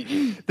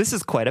name. This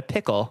is quite a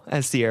pickle,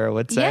 as Sierra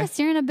would say. Yes,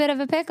 you're in a bit of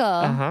a pickle.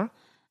 Uh-huh.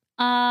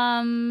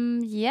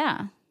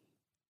 Yeah.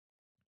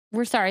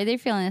 We're sorry they're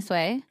feeling this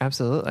way.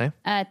 Absolutely.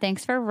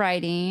 Thanks for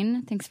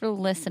writing. Thanks for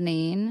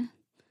listening.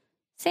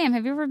 Sam,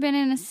 have you ever been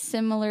in a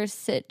similar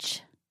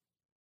sitch?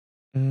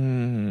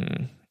 No.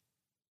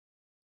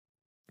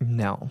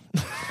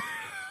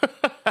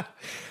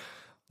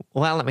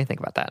 Well, let me think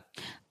about that.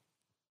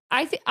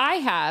 I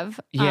have.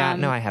 Yeah,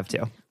 no, I have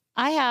too.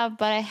 I have,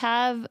 but I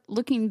have,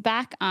 looking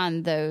back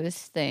on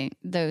those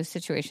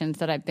situations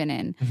that I've been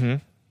in, Mm-hmm.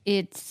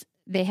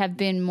 They have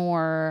been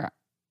more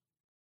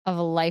of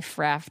a life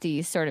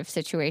rafty sort of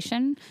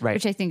situation, right,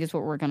 which I think is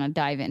what we're going to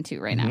dive into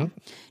right now. Do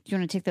you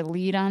want to take the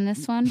lead on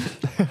this one?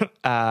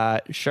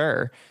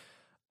 Sure.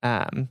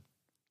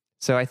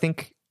 So I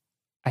think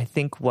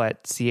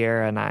what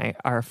Sierra and I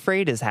are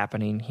afraid is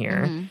happening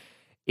here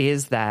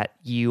is that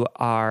you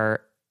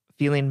are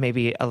feeling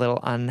maybe a little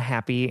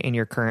unhappy in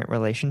your current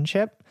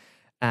relationship.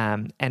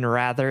 And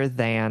rather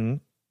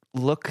than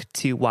look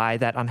to why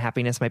that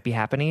unhappiness might be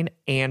happening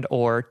and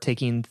or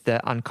taking the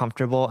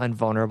uncomfortable and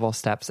vulnerable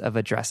steps of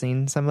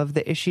addressing some of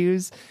the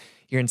issues,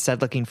 you're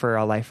instead looking for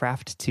a life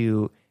raft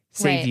to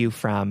save you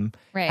from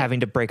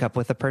having to break up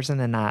with a person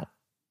and not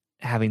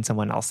having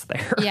someone else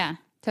there. Yeah,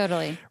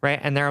 totally. Right.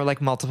 And there are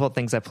like multiple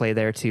things at play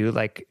there too,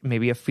 like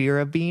maybe a fear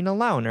of being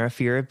alone or a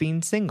fear of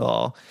being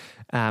single,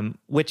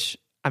 which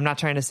I'm not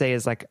trying to say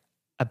is like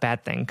a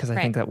bad thing, because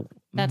I think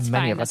that's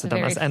many fine. of us That's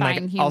have done this. And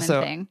like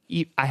also, thing.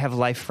 I have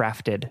life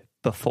rafted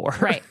before.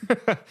 Right.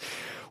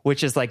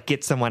 Which is like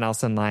get someone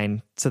else in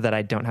line so that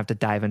I don't have to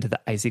dive into the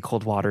icy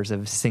cold waters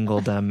of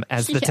singledom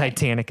as the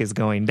Titanic is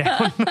going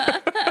down.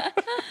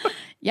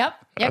 Yep.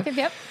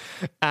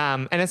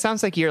 And it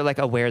sounds like you're like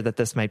aware that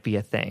this might be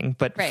a thing,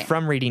 but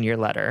from reading your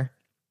letter,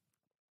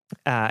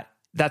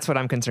 that's what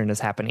I'm concerned is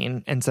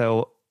happening. And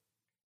so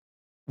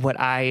what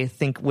I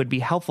think would be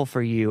helpful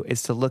for you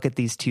is to look at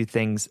these two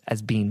things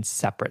as being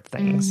separate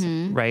things,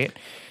 right?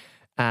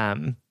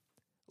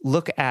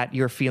 Look at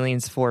your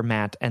feelings for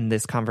Matt and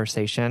this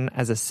conversation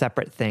as a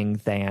separate thing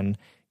than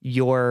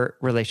your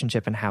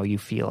relationship and how you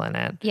feel in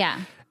it. Yeah.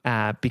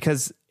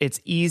 because it's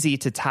easy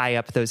to tie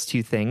up those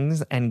two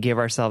things and give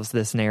ourselves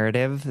this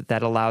narrative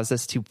that allows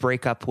us to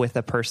break up with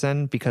a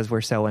person because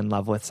we're so in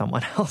love with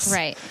someone else.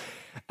 Right.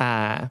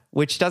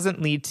 Which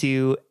doesn't lead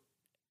to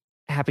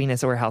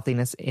happiness or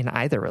healthiness in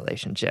either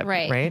relationship.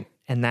 Right.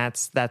 And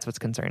that's what's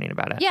concerning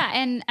about it. Yeah.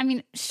 And I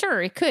mean,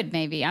 sure, it could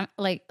maybe.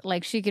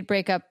 Like she could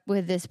break up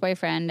with this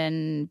boyfriend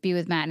and be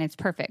with Matt and it's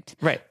perfect.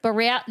 Right. But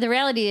the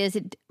reality is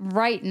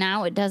right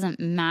now, it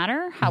doesn't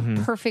matter how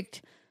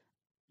perfect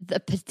the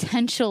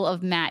potential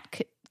of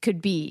Matt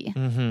could be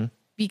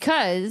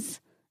because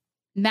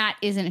Matt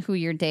isn't who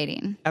you're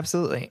dating.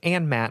 Absolutely.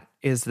 And Matt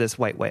is this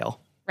white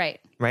whale. Right.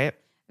 Right.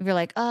 If you're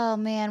like, oh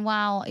man,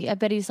 wow, I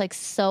bet he's like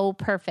so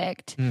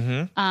perfect.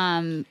 Well,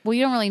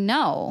 you don't really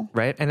know.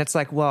 Right. And it's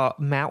like, well,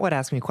 Matt would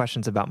ask me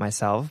questions about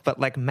myself, but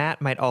like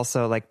Matt might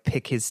also like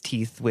pick his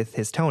teeth with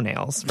his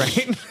toenails,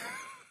 right?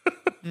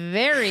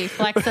 Very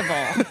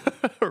flexible.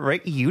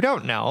 Right. You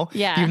don't know.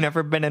 Yeah. You've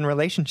never been in a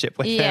relationship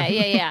with him.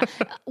 Yeah.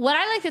 What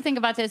I like to think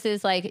about this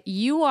is like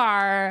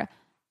you're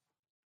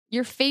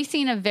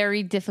facing a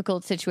very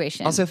difficult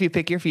situation. Also, if you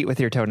pick your feet with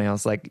your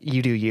toenails, like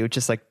you do you,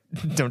 just like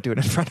don't do it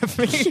in front of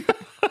me.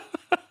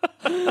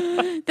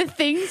 The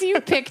things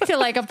you pick to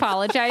like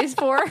apologize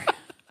for.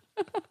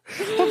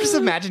 I'm just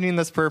imagining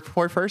this poor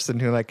person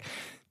who like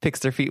picks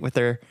their feet with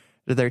their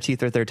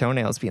teeth or their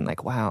toenails being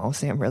like, wow,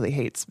 Sam really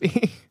hates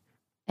me.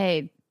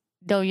 Hey,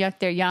 don't yuck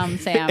their yum,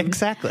 Sam.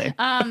 Exactly.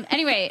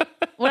 Anyway,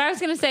 what I was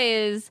going to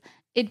say is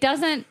it's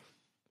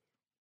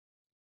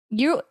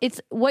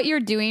what you're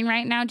doing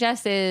right now,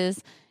 Jess,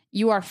 is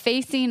you are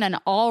facing an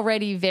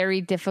already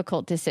very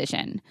difficult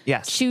decision.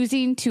 Yes.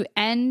 Choosing to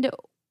end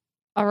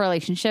a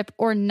relationship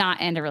or not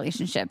end a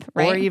relationship,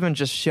 right? Or even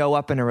just show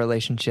up in a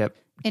relationship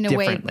in a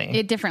differently.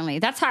 way differently.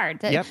 That's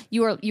hard. Yep.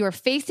 You are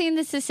facing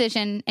this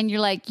decision and you're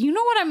like, you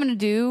know what I'm going to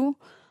do?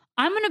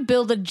 I'm going to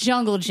build a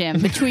jungle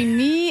gym between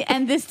me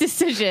and this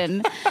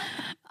decision.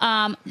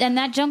 And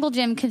that jungle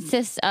gym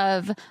consists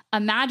of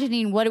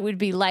imagining what it would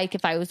be like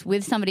if I was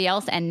with somebody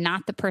else and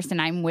not the person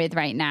I'm with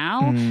right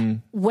now,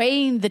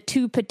 weighing the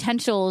two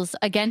potentials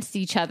against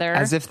each other.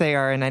 As if they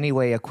are in any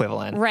way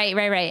equivalent. Right.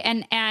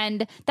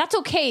 And that's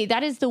okay.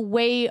 That is the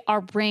way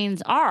our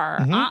brains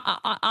are.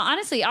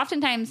 Honestly,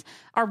 oftentimes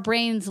our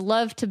brains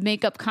love to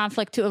make up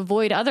conflict to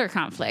avoid other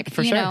conflict.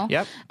 For you sure. know?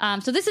 Yep.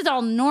 So this is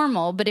all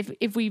normal, but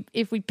if we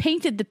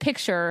painted the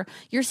picture,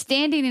 you're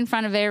standing in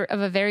front of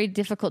a very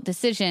difficult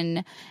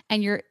decision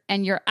and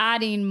you're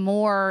adding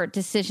more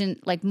decision,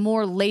 like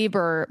more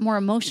labor, more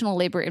emotional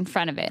labor in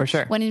front of it. For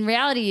sure. When in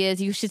reality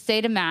is you should say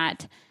to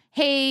Matt,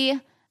 hey,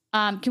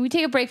 can we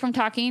take a break from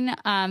talking?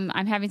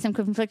 I'm having some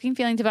conflicting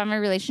feelings about my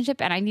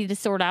relationship and I need to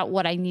sort out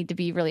what I need to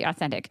be really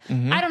authentic.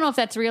 I don't know if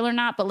that's real or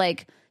not, but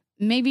like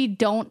maybe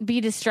don't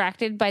be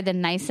distracted by the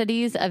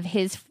niceties of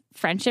his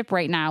friendship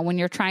right now when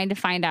you're trying to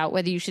find out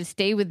whether you should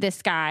stay with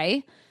this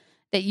guy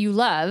that you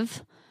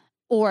love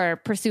or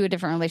pursue a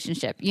different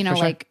relationship. You know, For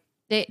sure. like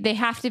they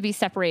have to be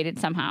separated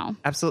somehow.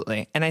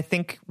 Absolutely. And I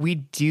think we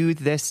do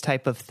this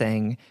type of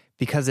thing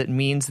because it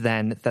means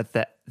then that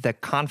the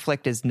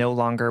conflict is no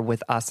longer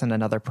with us and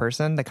another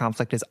person. The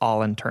conflict is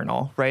all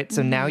internal, right?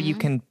 So now you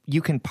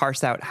can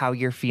parse out how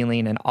you're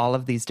feeling and all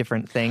of these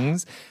different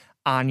things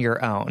on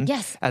your own.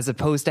 Yes. As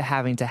opposed to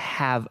having to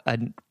have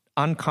an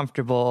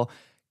uncomfortable,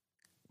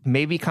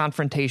 maybe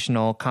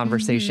confrontational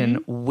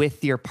conversation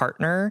with your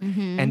partner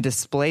and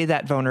display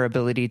that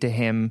vulnerability to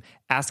him,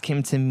 ask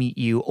him to meet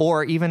you,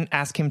 or even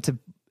ask him to,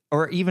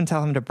 or even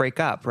tell him to break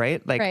up,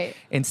 right? Like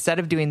instead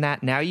of doing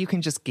that, now you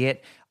can just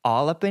get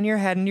all up in your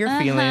head and your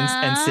feelings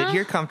and sit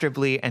here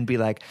comfortably and be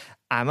like,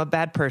 I'm a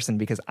bad person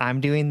because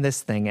I'm doing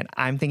this thing and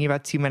I'm thinking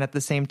about two men at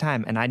the same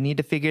time and I need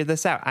to figure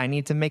this out. I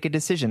need to make a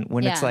decision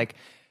when it's like,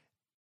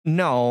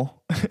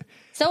 no,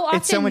 so often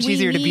it's so much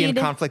easier to be in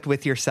conflict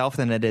with yourself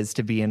than it is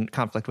to be in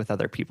conflict with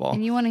other people.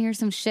 And you want to hear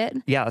some shit?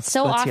 Yeah, let's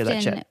hear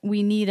that shit.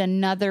 We need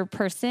another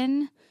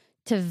person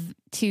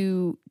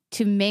to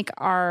make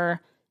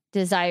our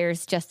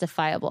desires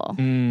justifiable.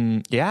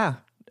 Yeah.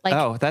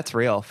 Like, that's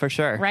real for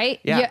sure. Right?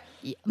 Yeah.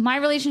 My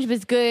relationship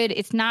is good.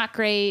 It's not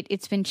great.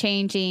 It's been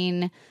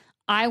changing.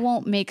 I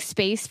won't make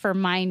space for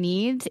my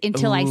needs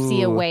until I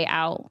see a way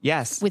out.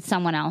 Yes. With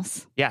someone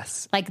else.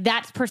 Yes. Like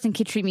that person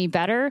could treat me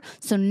better.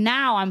 So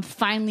now I'm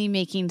finally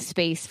making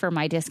space for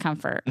my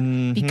discomfort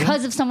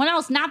because of someone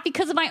else, not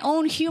because of my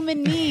own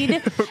human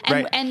need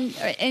and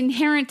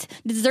inherent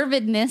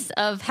deservedness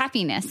of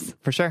happiness.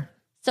 For sure.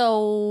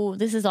 So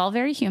this is all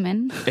very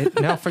human.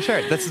 No, for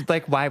sure. That's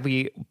like why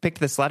we picked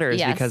this letter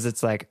is because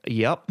it's like,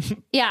 yep.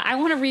 Yeah, I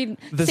want to read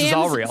this is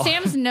all real.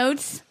 Sam's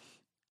notes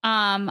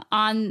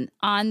on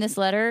this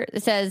letter.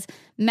 It says,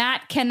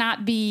 Matt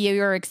cannot be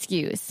your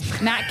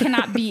excuse. Matt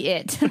cannot be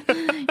it.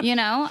 You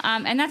know?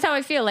 And that's how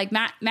I feel. Like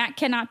Matt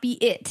cannot be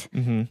it.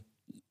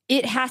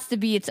 it has to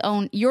be its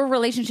own, your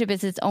relationship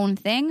is its own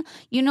thing.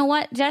 You know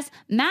what, Jess?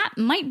 Matt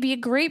might be a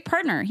great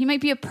partner. He might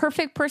be a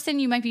perfect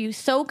person. You might be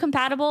so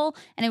compatible.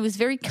 And it was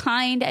very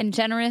kind and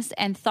generous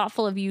and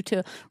thoughtful of you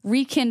to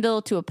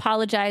rekindle, to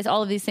apologize,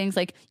 all of these things.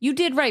 Like, you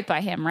did right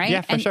by him, right?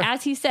 Yeah, for and sure.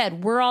 as he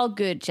said, we're all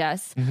good,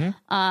 Jess.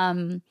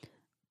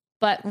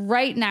 But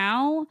right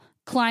now,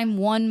 climb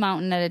one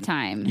mountain at a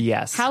time.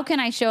 Yes. How can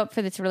I show up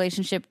for this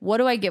relationship? What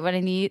do I get what I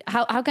need?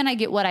 How can I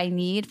get what I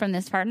need from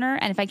this partner?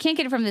 And if I can't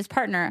get it from this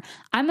partner,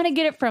 I'm going to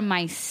get it from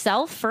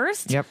myself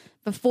first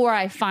before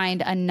I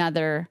find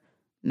another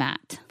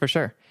Matt. For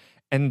sure.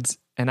 And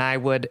I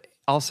would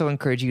also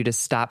encourage you to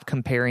stop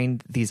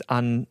comparing these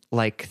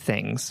unlike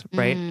things,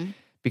 right?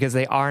 Because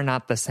they are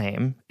not the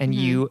same. And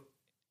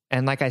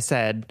and like I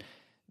said,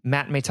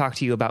 Matt may talk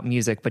to you about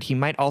music, but he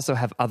might also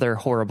have other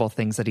horrible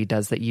things that he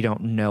does that you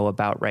don't know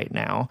about right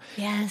now.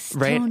 Yes,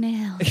 right?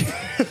 toenails.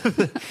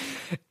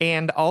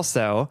 And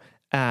also,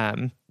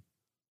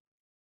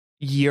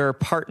 your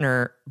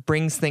partner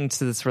brings things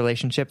to this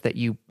relationship that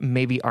you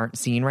maybe aren't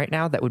seeing right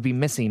now that would be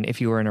missing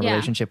if you were in a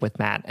relationship with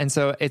Matt. And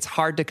so it's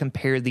hard to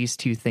compare these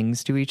two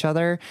things to each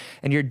other,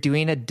 and you're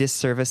doing a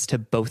disservice to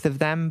both of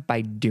them by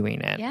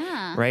doing it.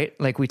 Yeah. Right?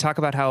 Like, we talk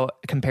about how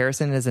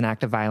comparison is an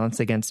act of violence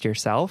against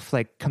yourself.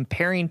 Like,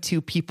 comparing two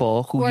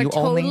people who are you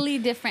totally only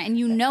different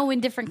and in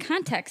different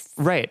contexts.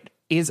 right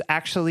is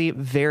actually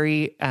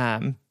very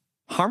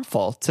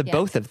harmful to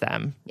both of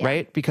them,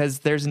 right? Because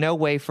there's no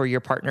way for your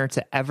partner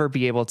to ever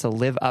be able to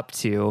live up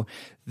to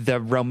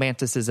the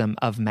romanticism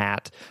of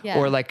Matt.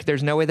 Or like,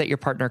 there's no way that your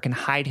partner can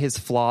hide his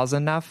flaws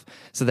enough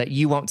so that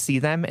you won't see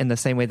them in the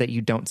same way that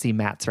you don't see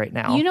Matt's right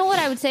now. You know what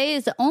I would say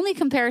is the only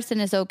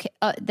comparison is okay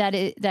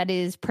that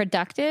is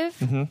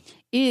productive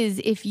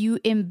is if you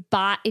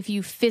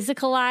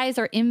physicalize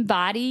or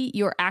embody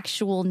your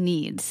actual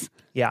needs.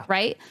 Yeah.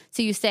 Right?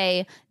 So you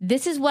say,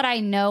 this is what I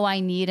know I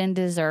need and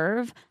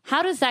deserve.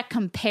 How does that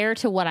compare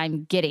to what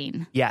I'm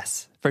getting?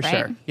 Yes, for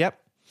sure. Yep.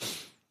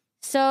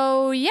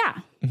 So, yeah.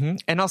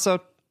 And also,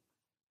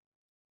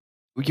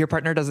 your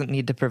partner doesn't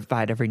need to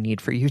provide every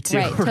need for you too.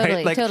 Right,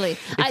 totally, Like, totally.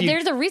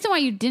 There's a reason why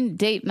you didn't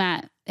date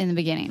Matt in the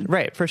beginning.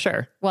 Right, for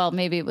sure. Well,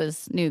 maybe it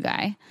was new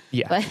guy.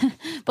 Yeah.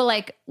 But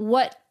like,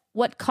 what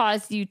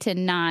caused you to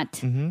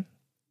not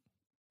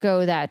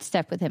go that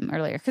step with him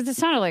earlier? Because it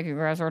sounded like you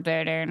guys were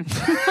dating.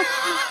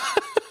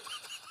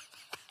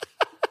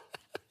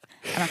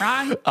 Am I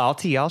wrong? All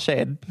tea, all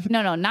shade.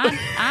 No, not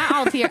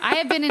all tea. I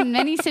have been in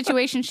many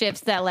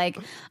situationships that like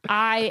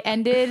I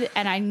ended,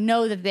 and I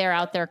know that they're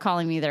out there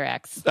calling me their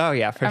ex. Oh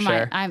yeah, for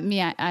sure.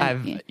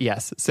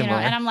 Yes, similar.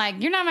 And I'm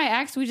like, you're not my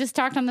ex. We just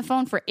talked on the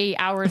phone for 8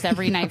 hours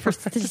every night for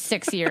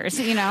 6 years.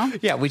 You know?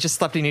 Yeah, we just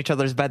slept in each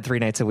other's bed 3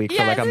 nights a week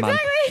for like a month.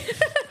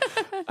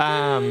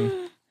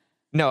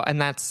 No,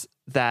 and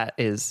that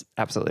is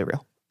absolutely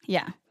real.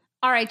 Yeah.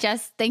 All right,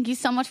 Jess, thank you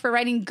so much for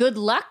writing Good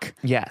Luck.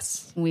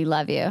 Yes. We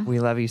love you. We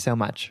love you so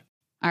much.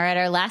 All right,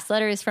 our last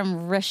letter is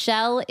from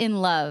Rochelle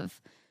in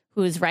Love,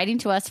 who is writing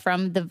to us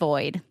from the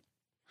void.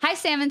 Hi,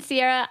 Sam and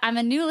Sierra. I'm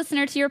a new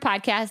listener to your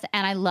podcast,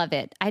 and I love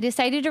it. I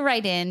decided to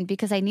write in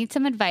because I need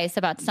some advice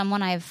about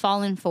someone I have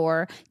fallen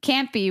for,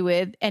 can't be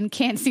with, and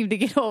can't seem to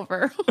get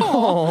over.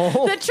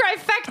 Oh, the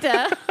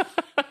trifecta.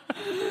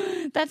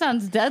 That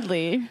sounds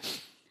deadly.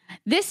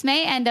 This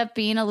may end up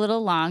being a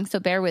little long, so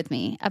bear with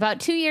me. About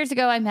 2 years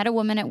ago, I met a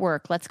woman at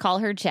work. Let's call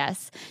her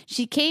Jess.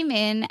 She came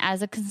in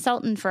as a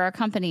consultant for our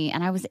company,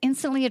 and I was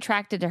instantly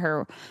attracted to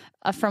her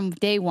from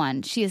day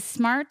one. She is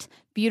smart,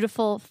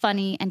 beautiful,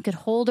 funny, and could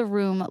hold a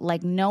room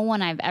like no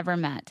one I've ever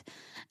met.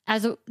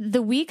 As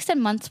the weeks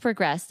and months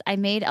progressed, I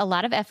made a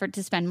lot of effort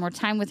to spend more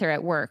time with her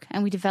at work,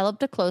 and we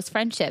developed a close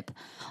friendship.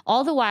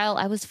 All the while,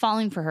 I was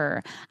falling for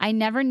her. I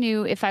never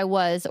knew if I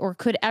was or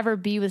could ever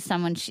be with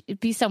someone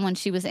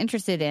she was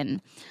interested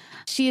in.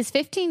 She is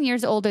 15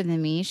 years older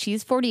than me.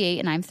 She's 48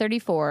 and I'm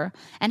 34,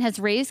 and has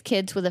raised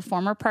kids with a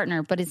former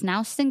partner, but is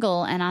now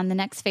single and on the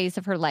next phase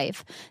of her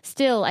life.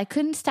 Still, I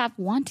couldn't stop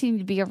wanting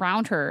to be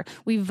around her.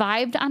 We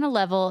vibed on a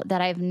level that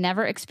I've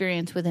never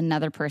experienced with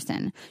another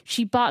person.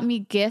 She bought me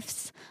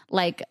gifts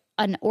like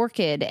an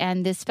orchid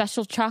and this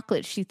special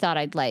chocolate she thought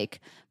I'd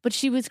like, but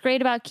she was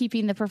great about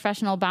keeping the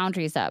professional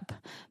boundaries up.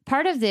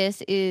 Part of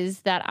this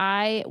is that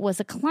I was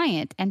a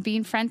client, and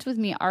being friends with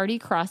me already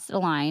crossed a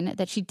line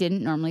that she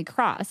didn't normally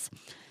cross.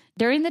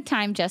 During the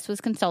time Jess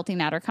was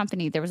consulting at our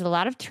company, there was a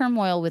lot of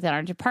turmoil within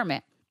our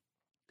department.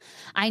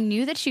 I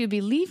knew that she would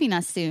be leaving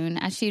us soon,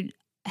 as she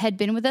had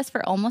been with us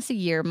for almost a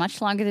year,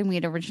 much longer than we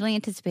had originally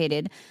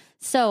anticipated.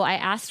 So I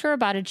asked her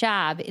about a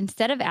job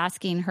instead of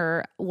asking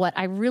her what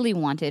I really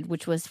wanted,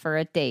 which was for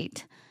a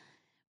date.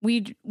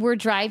 We were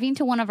driving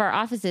to one of our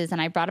offices, and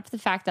I brought up the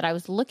fact that I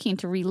was looking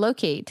to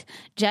relocate.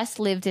 Jess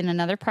lived in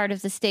another part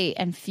of the state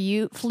and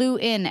flew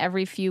in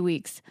every few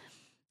weeks.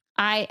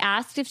 I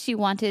asked if she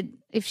wanted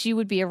if she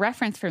would be a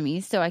reference for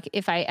me. So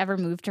if I ever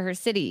moved to her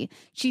city,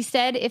 she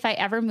said if I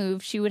ever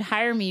moved, she would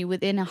hire me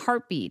within a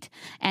heartbeat.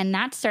 And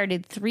that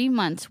started 3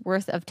 months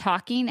worth of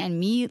talking and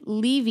me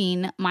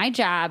leaving my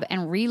job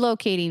and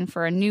relocating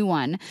for a new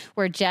one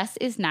where Jess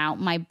is now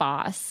my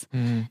boss.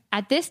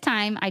 At this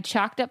time, I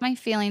chalked up my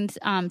feelings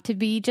to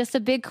be just a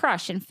big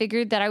crush and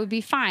figured that I would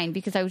be fine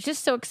because I was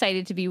just so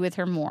excited to be with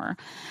her more.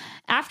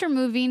 After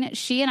moving,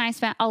 she and I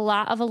spent a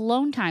lot of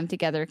alone time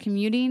together,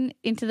 commuting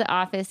into the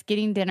office,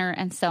 getting dinner,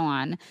 and so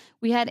on.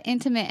 We had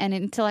intimate and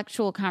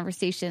intellectual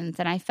conversations,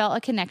 and I felt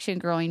a connection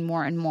growing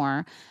more and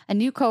more. A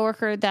new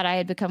coworker that I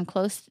had become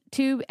close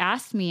to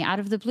asked me out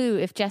of the blue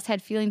if Jess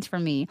had feelings for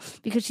me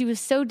because she was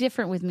so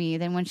different with me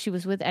than when she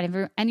was with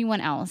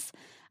anyone else.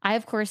 I,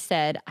 of course,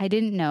 said I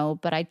didn't know,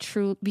 but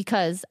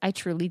because I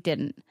truly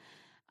didn't.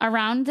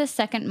 Around the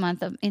second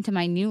month into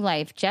my new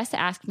life, Jess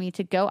asked me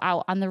to go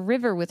out on the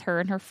river with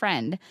her and her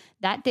friend.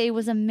 That day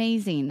was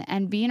amazing,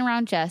 and being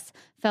around Jess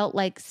felt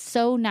like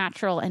so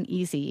natural and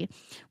easy.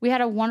 We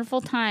had a wonderful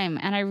time,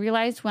 and I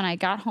realized when I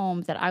got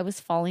home that I was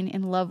falling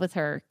in love with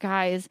her.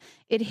 Guys,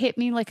 it hit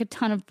me like a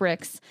ton of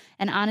bricks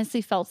and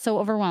honestly felt so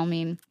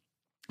overwhelming.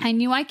 I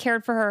knew I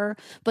cared for her,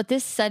 but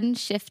this sudden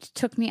shift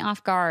took me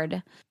off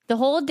guard. The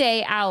whole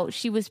day out,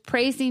 she was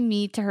praising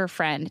me to her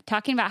friend,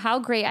 talking about how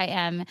great I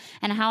am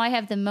and how I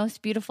have the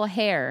most beautiful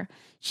hair.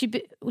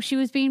 She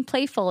was being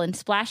playful and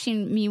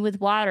splashing me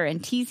with water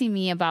and teasing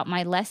me about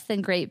my less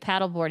than great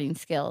paddleboarding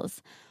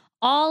skills.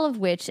 All of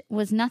which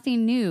was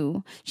nothing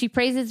new. She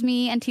praises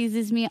me and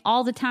teases me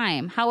all the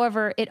time.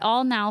 However, it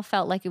all now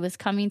felt like it was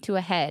coming to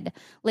a head.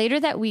 Later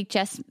that week,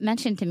 Jess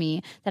mentioned to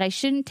me that I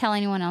shouldn't tell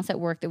anyone else at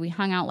work that we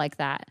hung out like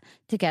that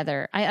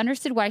together. I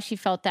understood why she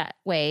felt that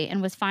way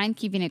and was fine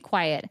keeping it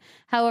quiet.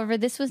 However,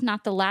 this was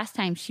not the last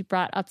time she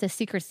brought up the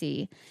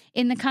secrecy.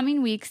 In the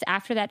coming weeks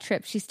after that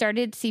trip, she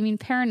started seeming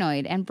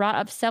paranoid and brought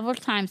up several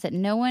times that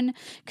no one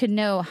could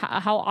know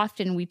how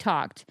often we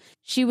talked.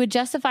 She would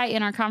justify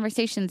in our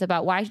conversations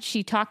about why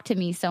she talked to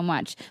me so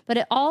much, but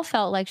it all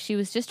felt like she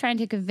was just trying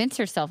to convince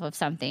herself of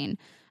something.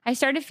 I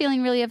started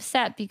feeling really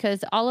upset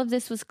because all of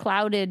this was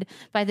clouded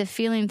by the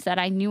feelings that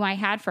I knew I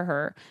had for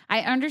her.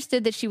 I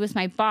understood that she was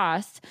my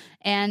boss,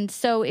 and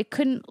so it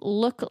couldn't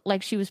look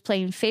like she was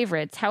playing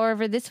favorites.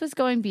 However, this was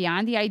going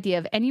beyond the idea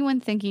of anyone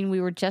thinking we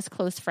were just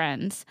close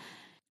friends.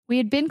 We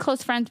had been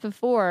close friends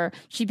before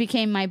she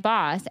became my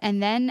boss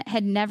and then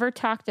had never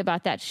talked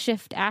about that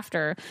shift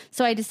after.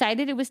 So I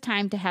decided it was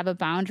time to have a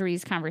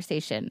boundaries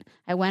conversation.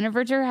 I went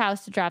over to her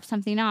house to drop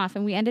something off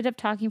and we ended up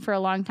talking for a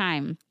long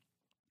time.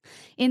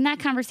 In that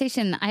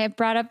conversation, I had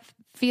brought up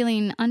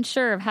feeling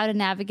unsure of how to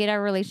navigate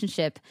our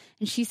relationship,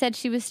 and she said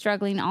she was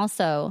struggling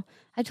also.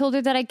 I told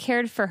her that I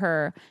cared for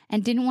her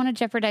and didn't want to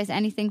jeopardize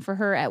anything for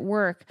her at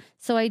work,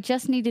 so I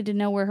just needed to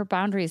know where her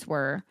boundaries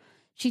were.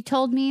 She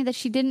told me that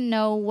she didn't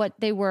know what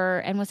they were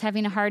and was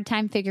having a hard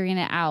time figuring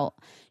it out.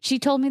 She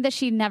told me that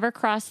she'd never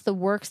crossed the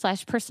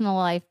work/personal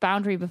life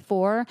boundary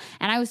before,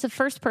 and I was the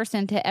first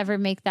person to ever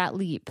make that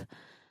leap.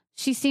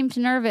 She seemed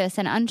nervous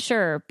and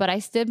unsure, but I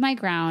stood my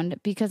ground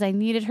because I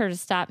needed her to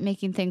stop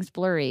making things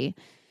blurry.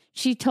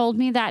 She told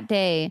me that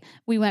day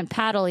we went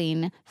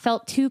paddling,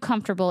 felt too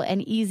comfortable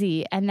and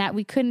easy, and that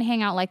we couldn't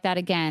hang out like that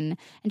again,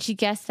 and she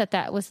guessed that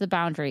that was the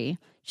boundary.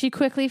 She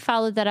quickly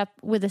followed that up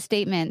with a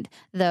statement,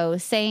 though,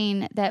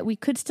 saying that we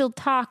could still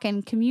talk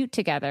and commute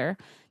together,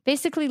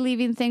 basically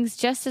leaving things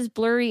just as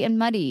blurry and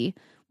muddy.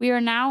 We are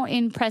now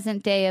in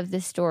present day of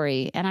this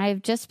story, and I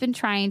have just been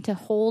trying to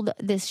hold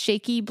this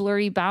shaky,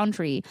 blurry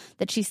boundary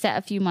that she set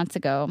a few months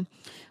ago.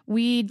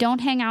 We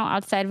don't hang out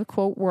outside of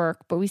quote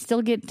work, but we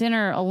still get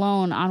dinner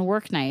alone on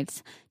work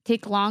nights,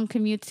 take long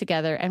commutes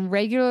together, and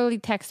regularly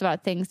text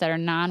about things that are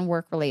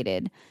non-work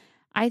related.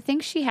 I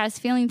think she has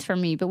feelings for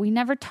me, but we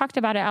never talked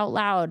about it out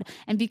loud.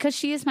 And because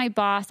she is my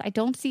boss, I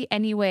don't see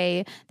any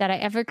way that I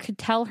ever could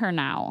tell her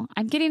now.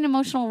 I'm getting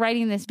emotional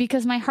writing this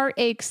because my heart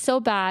aches so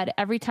bad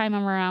every time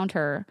I'm around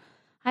her.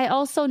 I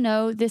also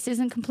know this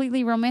isn't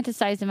completely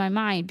romanticized in my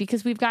mind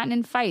because we've gotten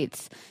in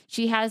fights.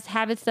 She has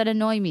habits that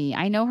annoy me.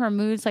 I know her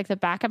moods like the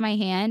back of my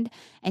hand,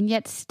 and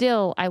yet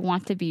still I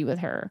want to be with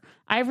her.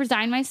 I've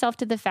resigned myself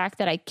to the fact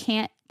that I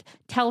can't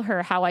tell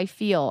her how I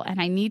feel and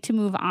I need to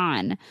move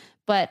on.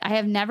 But I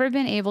have never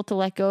been able to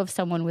let go of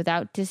someone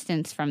without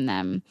distance from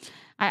them.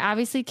 I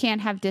obviously can't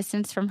have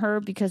distance from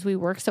her because we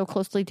work so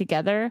closely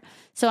together,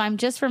 so I'm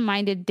just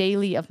reminded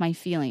daily of my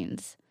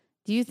feelings.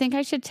 Do you think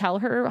I should tell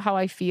her how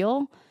I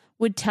feel?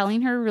 Would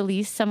telling her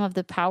release some of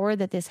the power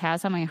that this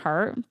has on my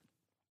heart?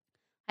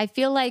 I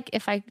feel like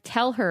if I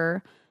tell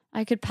her,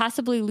 I could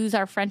possibly lose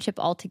our friendship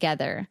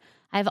altogether.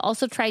 I've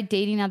also tried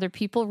dating other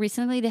people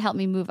recently to help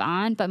me move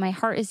on, but my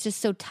heart is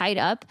just so tied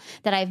up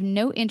that I have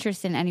no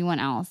interest in anyone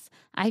else.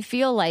 I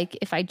feel like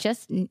if I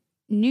just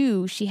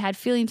knew she had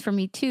feelings for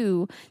me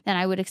too, then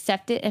I would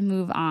accept it and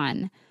move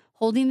on.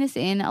 Holding this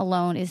in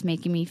alone is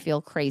making me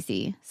feel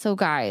crazy. So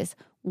guys,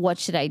 what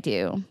should I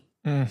do?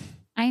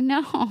 I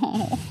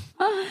know.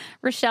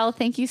 Rochelle,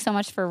 thank you so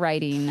much for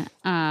writing.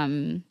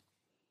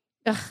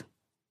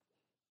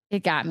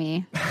 It got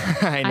me.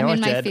 I know I'm in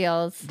it my did.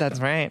 feels. That's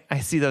right.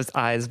 I see those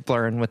eyes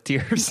blurring with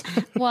tears.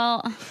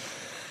 Well,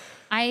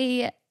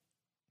 I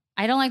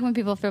don't like when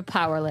people feel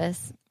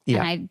powerless.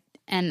 Yeah.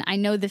 And I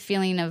know the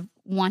feeling of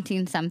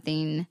wanting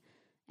something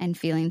and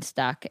feeling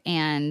stuck,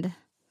 and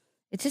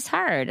it's just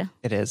hard.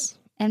 It is.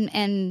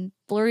 And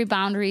blurry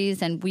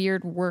boundaries and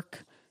weird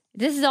work.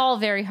 This is all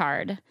very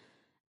hard.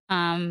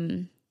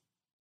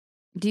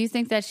 Do you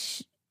think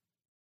that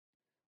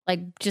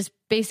like just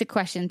basic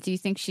questions, do you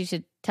think she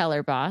should tell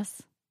her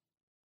boss?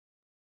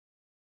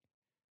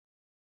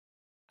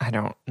 I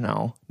don't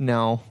know.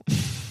 No.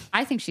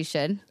 I think she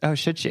should. Oh,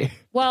 should she?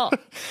 Well,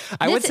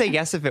 I would say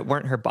yes if it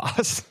weren't her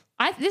boss.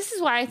 this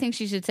is why I think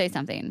she should say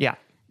something. Yeah.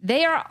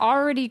 They are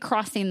already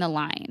crossing the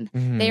line.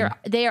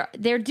 Mm-hmm.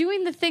 They're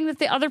doing the thing that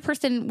the other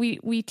person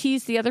we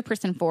tease the other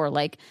person for,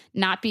 like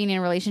not being in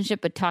a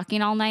relationship but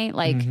talking all night.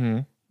 Like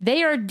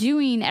they are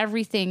doing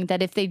everything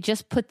that if they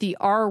just put the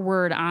R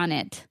word on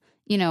it,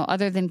 you know,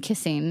 other than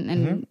kissing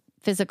and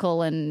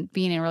physical and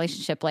being in a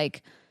relationship,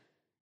 like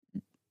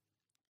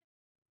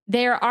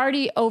they're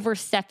already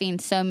overstepping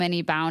so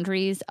many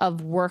boundaries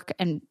of work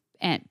and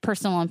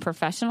personal and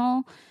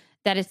professional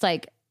that it's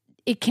like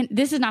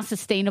this is not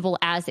sustainable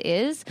as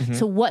is.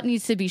 So what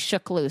needs to be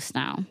shook loose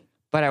now?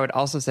 But I would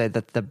also say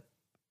that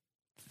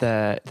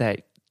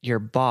that your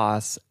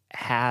boss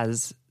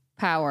has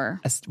Power.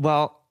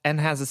 And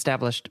has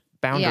established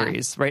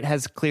boundaries, right?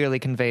 Has clearly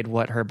conveyed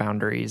what her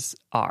boundaries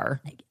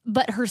are.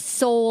 But her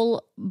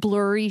sole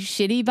blurry,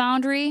 shitty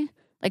boundary,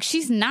 like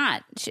she's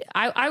not.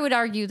 I would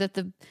argue that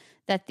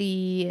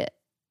the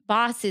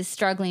boss is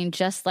struggling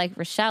just like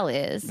Rochelle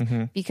is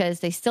because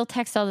they still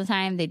text all the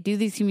time. They do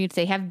these commutes.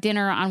 They have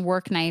dinner on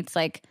work nights.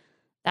 Like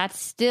that's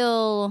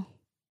still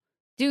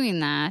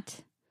doing that.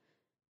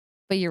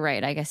 But you're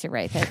right. I guess you're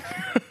right.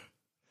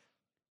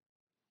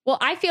 Well,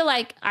 I feel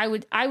like I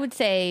would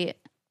say,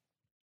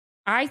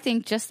 I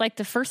think just like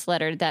the first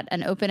letter, that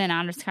an open and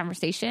honest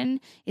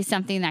conversation is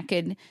something that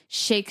could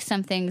shake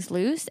some things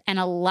loose and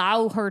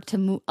allow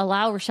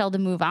Rochelle to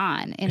move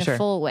on in a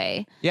full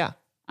way. Yeah.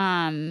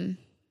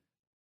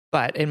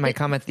 But it might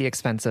come at the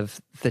expense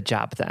of the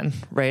job then,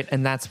 right?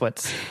 And that's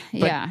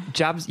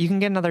jobs, you can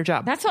get another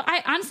job. That's what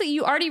honestly,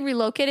 you already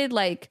relocated.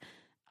 Like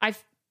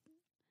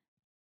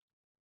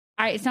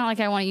it's not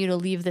like I want you to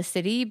leave the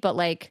city, but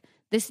like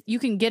this, you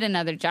can get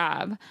another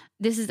job.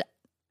 This is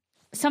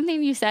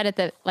something you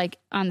said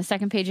on the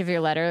second page of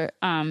your letter.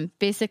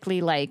 Basically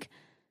like,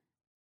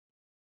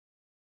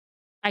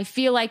 I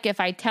feel like if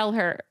I tell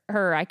her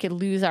I could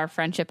lose our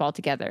friendship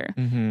altogether,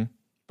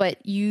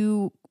 but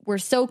you were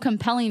so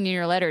compelling in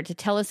your letter to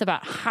tell us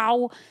about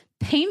how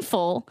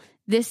painful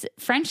this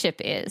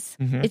friendship is.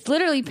 It's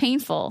literally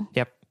painful.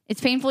 Yep. It's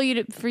painful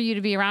for you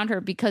to be around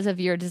her because of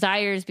your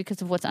desires,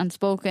 because of what's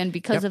unspoken,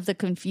 because of the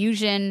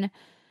confusion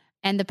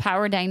and the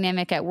power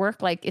dynamic at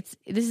work. Like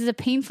this is a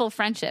painful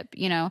friendship,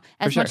 you know,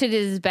 as much as it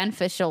is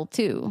beneficial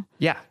too.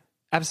 Yeah,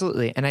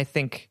 absolutely. And I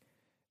think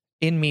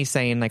in me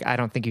saying like, I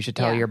don't think you should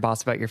tell your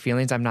boss about your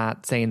feelings, I'm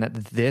not saying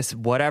that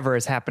whatever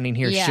is happening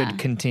here should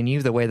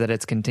continue the way that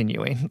it's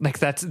continuing. Like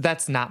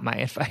that's not my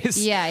advice.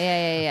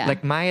 Yeah.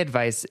 Like my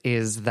advice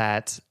is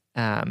that,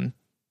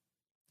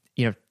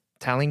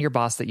 telling your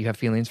boss that you have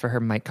feelings for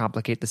her might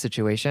complicate the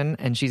situation,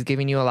 and she's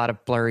giving you a lot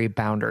of blurry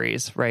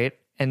boundaries, right?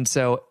 And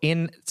so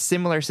in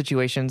similar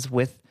situations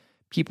with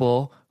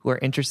people who are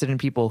interested in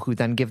people who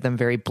then give them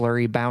very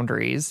blurry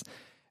boundaries,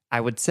 I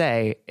would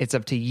say it's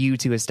up to you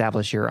to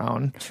establish your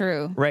own.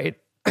 True. Right?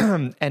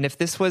 And if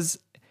this was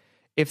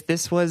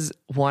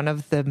one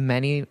of the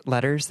many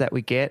letters that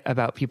we get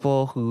about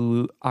people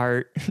who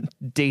are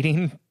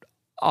dating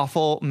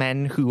awful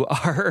men who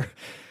are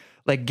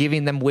like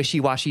giving them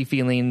wishy-washy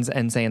feelings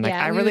and saying like,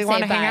 I really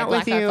want to hang out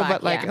with you,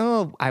 but like,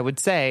 I would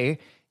say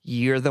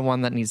you're the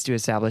one that needs to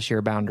establish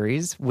your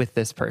boundaries with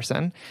this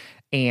person.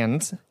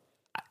 And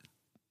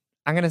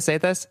I'm going to say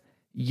this,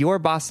 your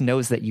boss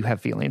knows that you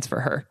have feelings for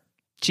her.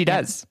 She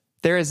does.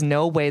 There is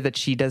no way that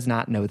she does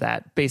not know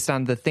that based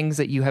on the things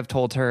that you have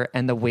told her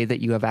and the way that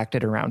you have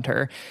acted around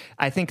her.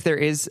 I think there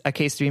is a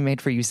case to be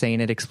made for you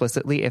saying it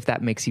explicitly if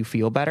that makes you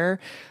feel better.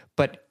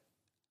 But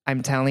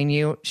I'm telling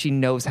you, she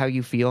knows how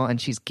you feel and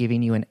she's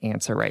giving you an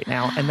answer right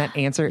now. And that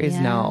answer is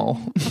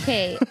no.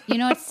 Okay. You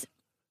know,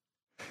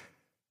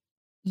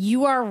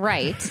 you are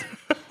right.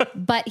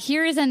 But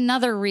here is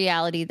another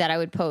reality that I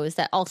would pose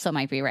that also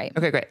might be right.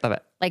 Okay, great. Love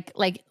it.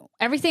 Like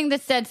everything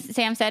that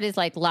Sam said is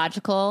like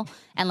logical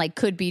and like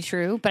could be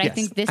true. But yes, I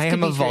think this I could am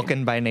be a Vulcan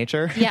true. by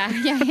nature.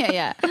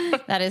 Yeah.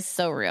 That is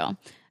so real.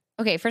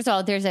 Okay. First of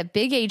all, there's a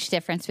big age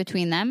difference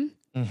between them.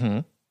 Mm-hmm.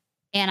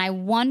 And I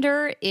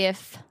wonder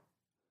if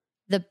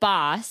the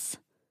boss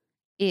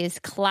is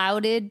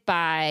clouded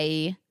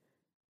by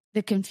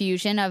the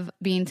confusion of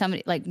being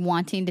somebody like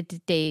wanting to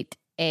date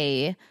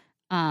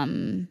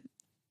an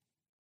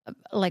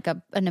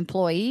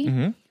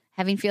employee,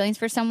 having feelings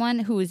for someone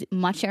who is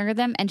much younger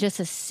than them, and just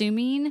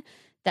assuming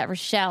that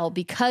Rochelle,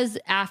 because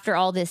after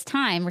all this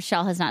time,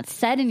 Rochelle has not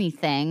said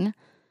anything,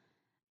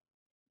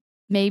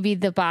 maybe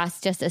the boss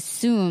just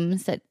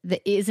assumes that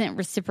isn't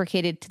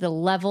reciprocated to the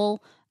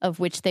level of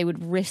which they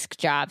would risk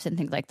jobs and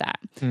things like that.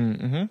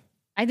 Mm-hmm.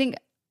 I think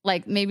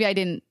like maybe I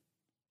didn't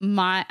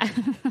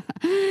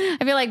I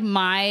feel like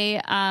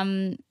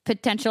my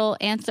potential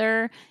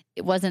answer,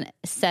 it wasn't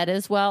said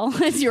as well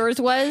as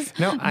yours was.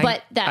 No,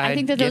 but I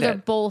think that those are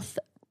it. both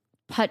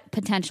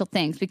potential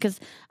things, because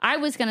I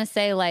was going to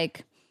say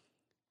like,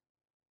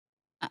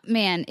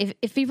 man,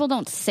 if people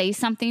don't say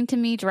something to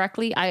me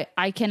directly,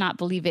 I cannot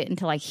believe it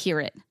until I hear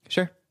it.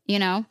 Sure. You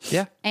know?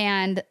 Yeah.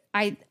 And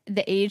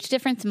the age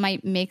difference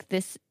might make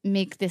this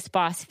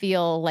boss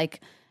feel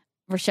like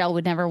Rochelle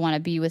would never want to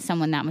be with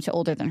someone that much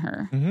older than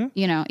her. Mm-hmm.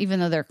 You know, even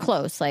though they're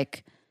close,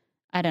 like,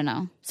 I don't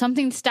know,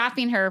 something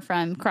stopping her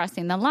from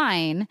crossing the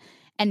line.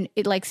 And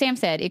it, like Sam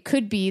said, it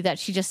could be that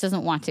she just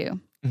doesn't want to.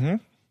 Mm-hmm.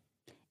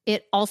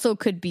 It also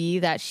could be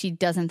that she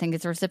doesn't think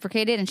it's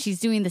reciprocated and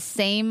she's doing the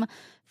same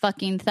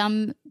fucking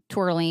thumb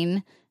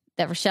twirling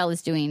that Rochelle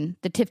is doing,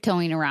 the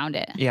tiptoeing around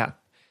it. Yeah.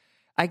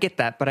 I get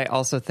that, but I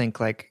also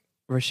think like,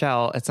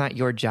 Rochelle, it's not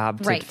your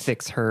job to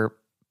fix her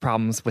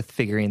problems with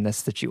figuring this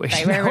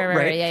situation out,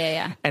 right?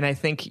 Yeah. And I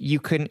think you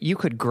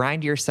could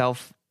grind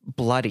yourself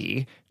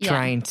bloody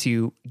trying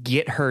to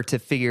get her to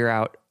figure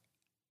out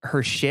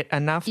her shit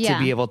enough to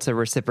be able to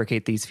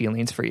reciprocate these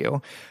feelings for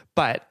you.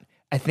 But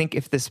I think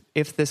if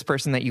this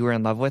person that you were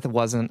in love with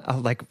wasn't a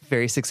like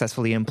very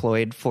successfully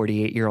employed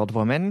 48-year-old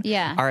woman,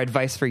 our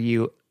advice for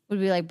you would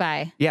be like,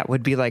 bye. Yeah,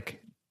 would be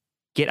like,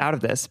 get out of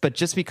this. But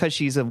just because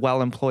she's a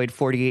well-employed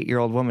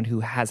 48-year-old woman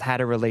who has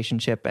had a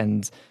relationship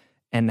and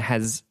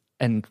has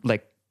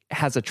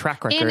a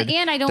track record.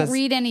 And I don't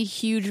read any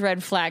huge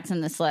red flags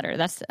in this letter.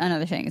 That's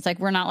another thing. It's like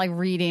we're not like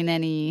reading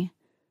any.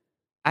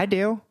 I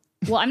do.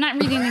 Well, I'm not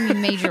reading any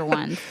major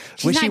ones.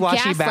 She's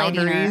wishy-washy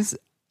boundaries. Her.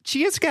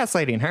 She is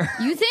gaslighting her.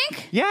 You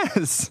think?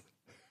 Yes.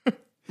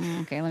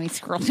 Okay, let me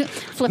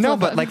flip. No,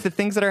 but like the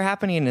things that are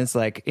happening is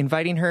like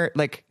inviting her,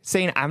 like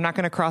saying, I'm not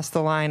going to cross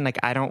the line. Like,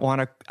 I don't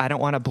want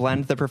to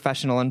blend the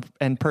professional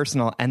and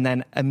personal, and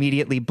then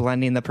immediately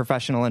blending the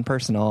professional and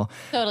personal.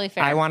 Totally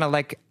fair. I want to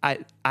like,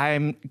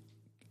 I'm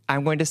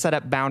going to set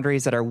up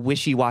boundaries that are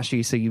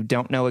wishy-washy so you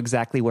don't know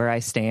exactly where I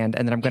stand,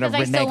 and then I'm going to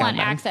renege on them. Because I still want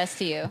access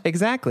to you.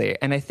 Exactly.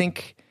 And I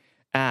think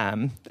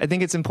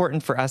it's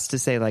important for us to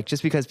say, like,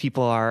 just because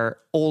people are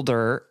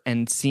older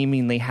and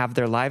seemingly have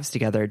their lives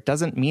together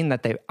doesn't mean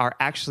that they are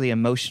actually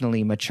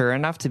emotionally mature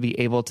enough to be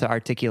able to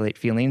articulate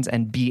feelings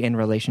and be in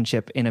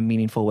relationship in a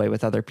meaningful way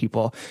with other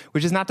people,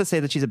 which is not to say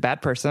that she's a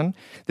bad person.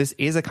 This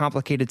is a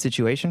complicated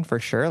situation for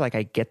sure. Like,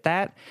 I get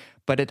that.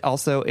 But it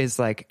also is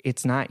like,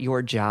 it's not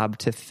your job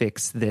to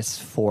fix this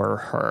for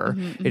her.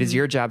 Mm-hmm, it is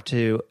your job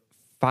to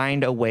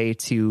find a way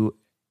to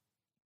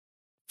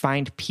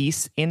find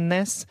peace in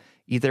this,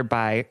 either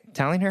by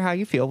telling her how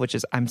you feel, which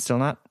is I'm still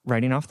not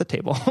writing off the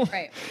table.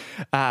 Right.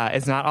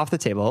 It's not off the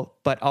table,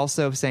 but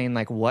also saying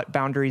like, what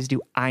boundaries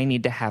do I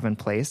need to have in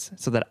place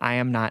so that I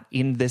am not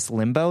in this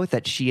limbo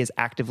that she is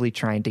actively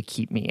trying to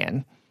keep me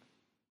in.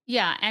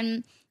 Yeah.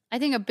 And I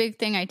think a big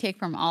thing I take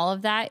from all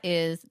of that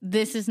is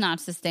this is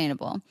not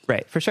sustainable.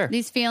 Right. For sure.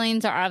 These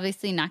feelings are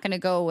obviously not going to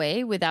go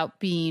away without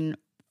being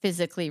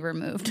physically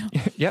removed.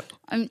 Yep.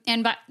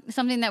 And but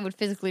something that would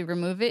physically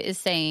remove it is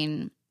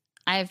saying,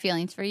 I have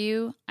feelings for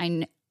you.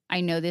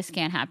 I know this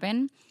can't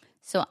happen.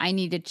 So I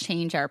need to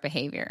change our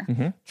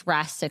behavior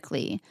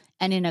drastically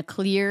and in a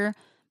clear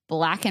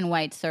black and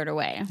white sort of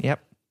way.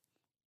 Yep.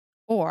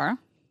 Or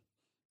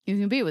you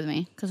can be with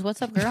me because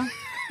what's up, girl?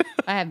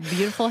 I have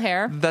beautiful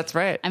hair. That's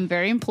right. I'm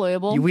very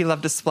employable. We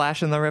love to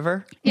splash in the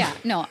river. Yeah.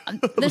 No,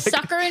 the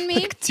sucker in me.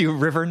 Like two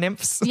river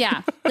nymphs.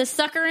 Yeah. The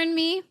sucker in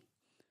me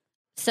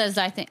says,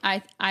 I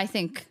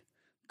think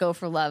go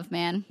for love,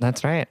 man.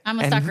 That's right. I'm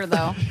a sucker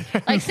though.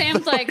 Like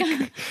Sam's like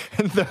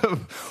the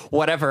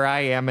whatever I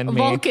am in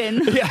Vulcan.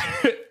 Me. Yeah.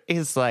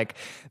 Is like,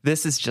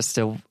 this is just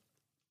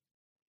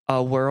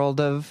a world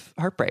of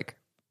heartbreak.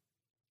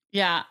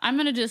 Yeah. I'm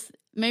going to just,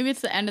 maybe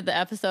it's the end of the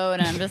episode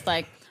and I'm just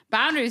like,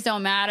 boundaries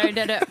don't matter.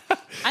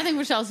 I think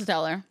Rochelle should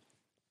tell her.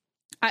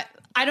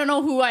 I don't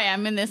know who I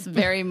am in this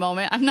very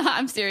moment.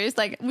 I'm serious.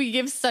 Like we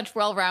give such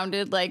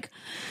well-rounded, like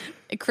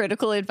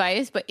critical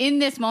advice, but in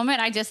this moment,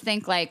 I just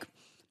think like,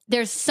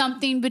 there's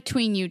something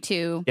between you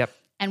two. Yep.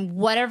 And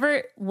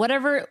whatever,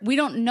 we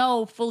don't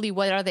know fully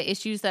what are the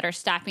issues that are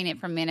stopping it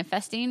from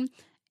manifesting.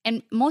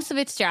 And most of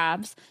it's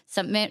jobs.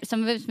 Some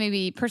of it's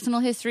maybe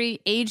personal history,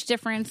 age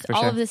difference,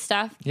 all of this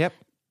stuff. Yep.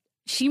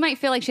 She might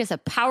feel like she has a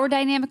power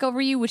dynamic over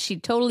you, which she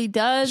totally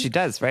does. She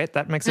does, right?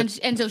 That makes it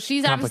and so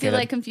she's obviously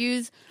like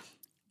confused.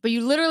 But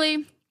you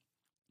literally,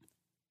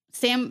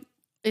 Sam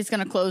is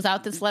going to close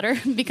out this letter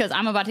because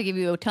I'm about to give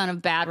you a ton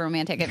of bad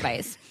romantic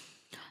advice.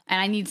 And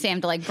I need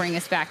Sam to like bring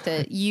us back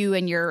to you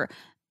and you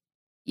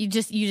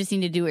just need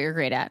to do what you're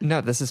great at.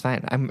 No, this is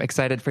fine. I'm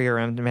excited for your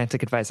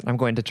romantic advice. I'm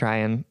going to try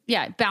and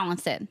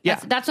balance it. Yeah.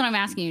 That's what I'm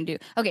asking you to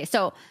do. Okay.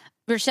 So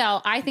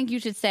Rochelle, I think you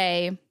should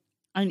say,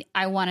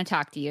 I want to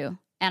talk to you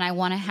and I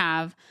want to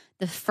have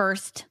the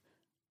first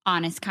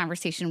honest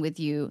conversation with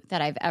you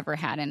that I've ever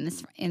had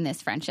in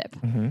this friendship.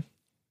 Mm-hmm.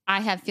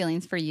 I have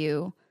feelings for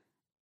you.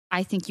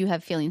 I think you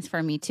have feelings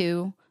for me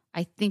too.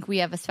 I think we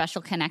have a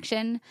special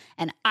connection,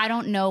 and I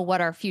don't know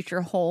what our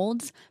future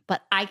holds,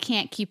 but I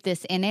can't keep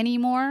this in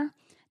anymore.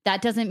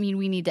 That doesn't mean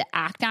we need to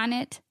act on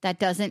it. That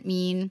doesn't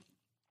mean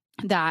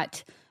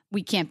that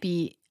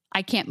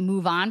I can't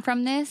move on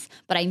from this,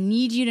 but I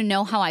need you to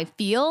know how I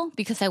feel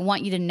because I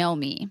want you to know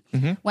me.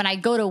 When I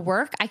go to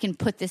work, I can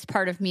put this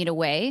part of me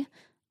away,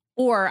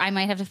 or I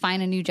might have to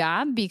find a new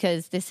job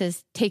because this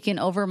has taken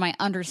over my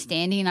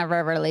understanding of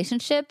our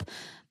relationship.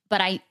 But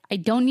I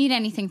don't need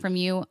anything from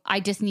you. I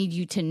just need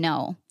you to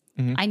know.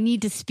 I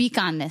need to speak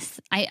on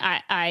this.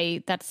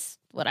 I that's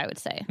what I would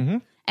say.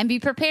 And be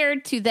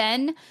prepared to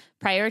then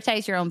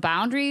prioritize your own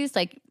boundaries.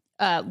 Like,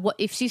 what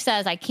if she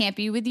says, I can't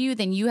be with you,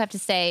 then you have to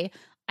say,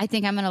 I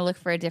think I'm going to look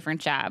for a different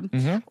job.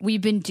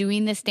 We've been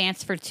doing this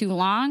dance for too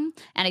long,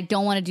 and I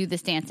don't want to do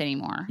this dance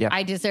anymore. Yep.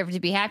 I deserve to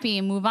be happy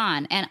and move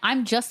on. And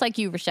I'm just like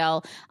you,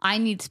 Rochelle. I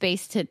need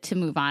space to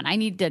move on. I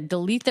need to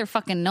delete their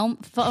fucking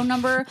phone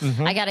number.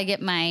 I got to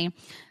get my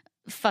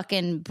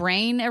fucking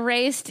brain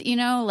erased,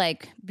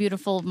 like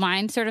Beautiful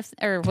Mind sort of,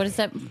 or what is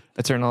that?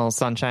 Eternal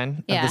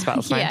Sunshine of the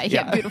Spotless Mind.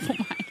 Yeah, Beautiful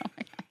Mind. Oh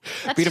my God.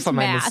 That's Beautiful just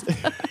Mind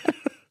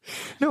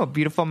math. No,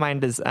 Beautiful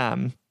Mind is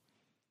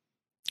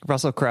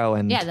Russell Crowe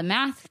and Yeah, the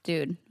math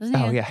dude. Wasn't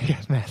he?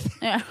 yeah,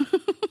 math. Yeah.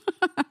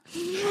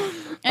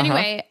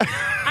 Anyway,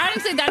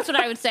 honestly, that's what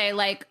I would say.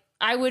 Like,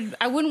 I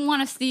wouldn't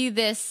want to see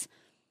this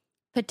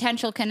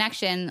potential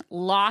connection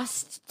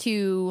lost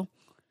to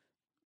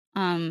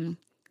the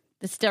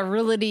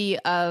sterility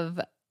of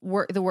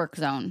the work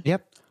zone.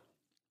 Yep.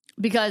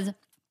 Because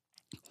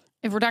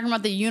if we're talking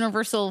about the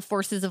universal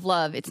forces of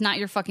love, it's not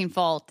your fucking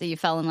fault that you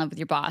fell in love with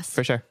your boss.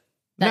 For sure.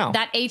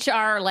 That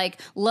HR, like,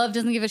 love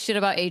doesn't give a shit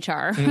about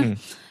HR.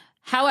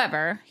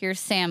 However, here's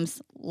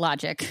Sam's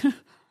logic.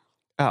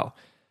 Oh,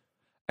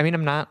 I mean,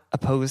 I'm not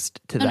opposed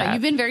to that. No,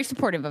 you've been very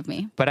supportive of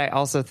me. But I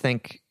also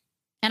think...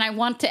 And I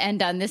want to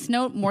end on this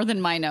note more than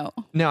my note.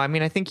 No, I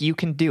mean, I think you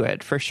can do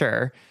it for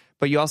sure.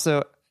 But you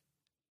also...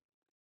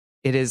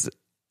 It is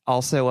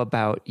also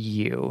about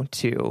you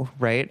too,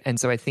 right? And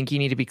so I think you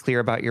need to be clear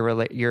about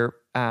your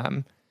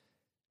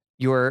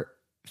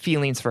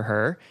feelings for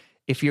her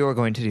if you are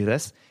going to do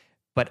this,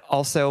 but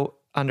also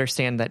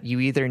understand that you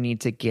either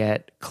need to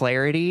get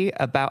clarity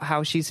about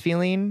how she's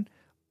feeling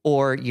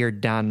or you're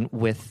done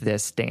with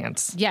this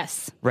dance.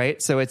 Yes.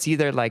 Right? So it's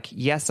either like,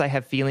 yes, I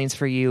have feelings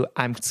for you.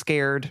 I'm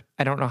scared.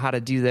 I don't know how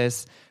to do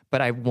this, but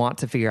I want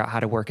to figure out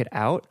how to work it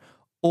out.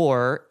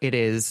 Or it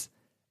is,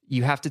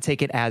 you have to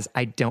take it as,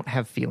 I don't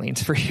have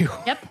feelings for you.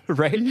 Yep.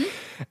 Right?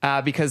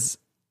 Because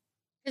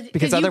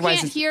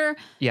otherwise you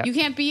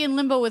can't be in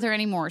limbo with her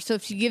anymore. So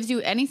if she gives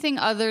you anything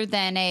other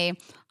than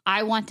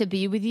I want to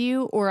be with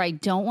you or I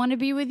don't want to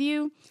be with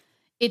you,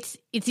 it's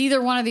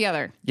either one or the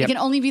other. Yep. It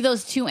can only be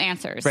those two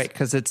answers. Right,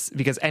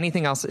 because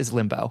anything else is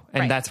limbo.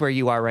 And that's where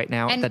you are right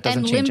now. And, that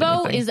doesn't change anything.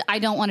 And limbo is I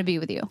don't want to be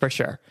with you. For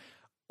sure.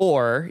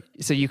 Or,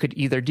 so you could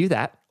either do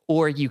that,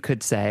 or you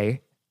could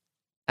say,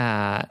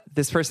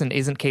 this person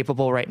isn't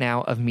capable right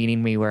now of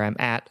meeting me where I'm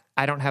at.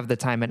 I don't have the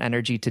time and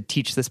energy to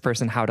teach this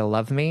person how to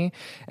love me.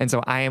 And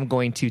so I am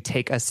going to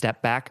take a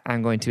step back.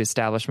 I'm going to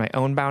establish my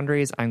own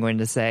boundaries. I'm going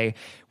to say,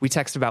 we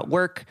text about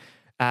work.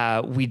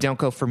 We don't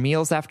go for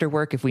meals after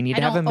work. If we need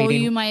to have a meeting, I don't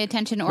owe you my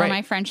attention or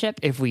my friendship.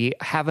 If we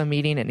have a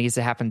meeting, it needs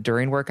to happen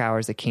during work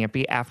hours. It can't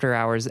be after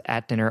hours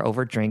at dinner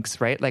over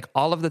drinks, right? Like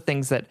all of the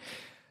things that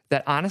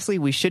honestly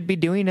we should be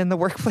doing in the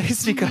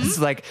workplace because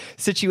like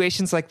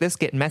situations like this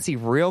get messy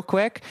real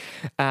quick.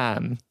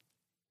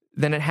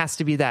 Then it has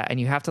to be that.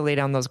 And you have to lay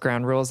down those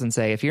ground rules and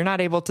say, if you're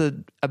not able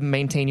to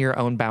maintain your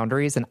own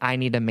boundaries, then I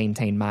need to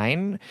maintain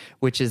mine,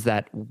 which is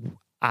that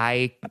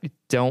I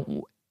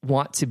don't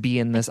want to be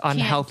in this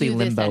unhealthy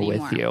limbo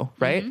with you.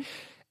 Right.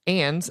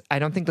 And I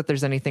don't think that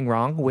there's anything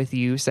wrong with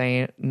you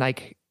saying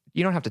like,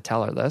 you don't have to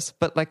tell her this,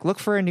 but like look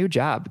for a new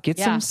job, get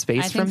some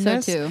space from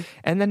this. Too.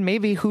 And then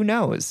maybe, who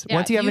knows,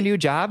 once you have a new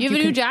job, you have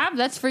a new job,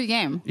 that's free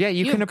game. Yeah.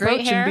 You can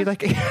approach and be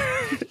like,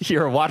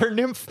 you're a water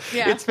nymph.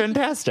 Yeah. It's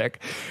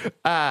fantastic.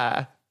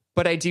 But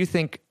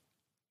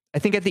I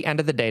think at the end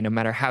of the day, no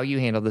matter how you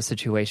handle the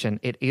situation,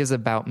 it is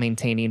about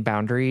maintaining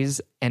boundaries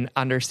and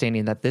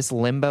understanding that this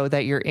limbo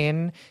that you're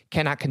in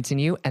cannot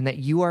continue and that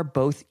you are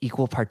both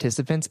equal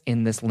participants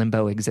in this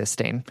limbo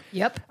existing.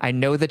 Yep. I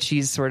know that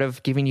she's sort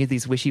of giving you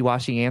these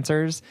wishy-washy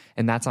answers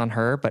and that's on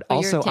her, but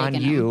also on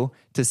you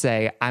to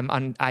say,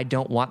 I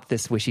don't want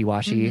this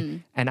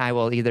wishy-washy and I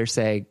will either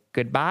say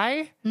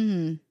goodbye.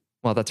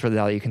 Well, that's really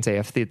all you can say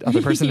if the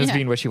other person is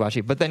being wishy-washy.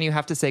 But then you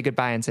have to say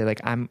goodbye and say,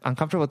 like, I'm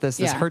uncomfortable with this.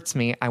 This hurts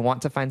me. I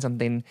want to find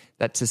something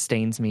that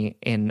sustains me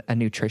in a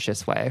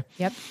nutritious way.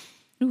 Yep.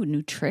 Ooh,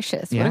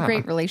 nutritious. What a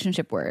great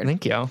relationship word.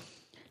 Thank you.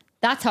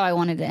 That's how I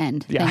wanted to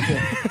end. Yeah.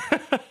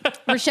 Thank you.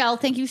 Rochelle,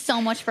 thank you so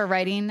much for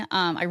writing.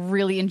 I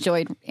really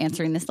enjoyed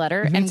answering this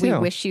letter. Me too. We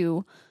wish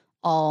you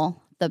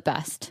all the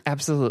best.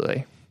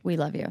 Absolutely. We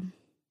love you.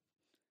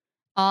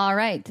 All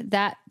right.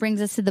 That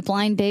brings us to the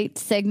blind date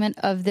segment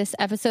of this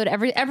episode.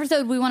 Every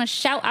episode, we want to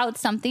shout out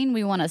something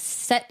we want to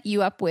set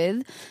you up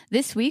with.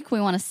 This week,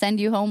 we want to send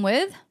you home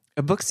with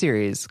a book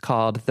series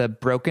called the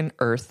Broken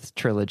Earth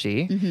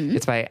Trilogy.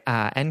 It's by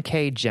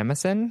N.K.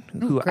 Jemisin,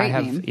 who I great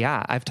have,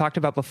 name. I've talked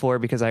about before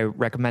because I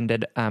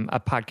recommended a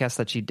podcast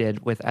that she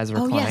did with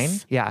Ezra Klein.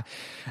 Yes. Yeah.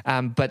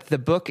 But the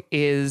book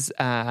is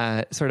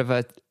sort of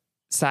a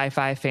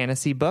sci-fi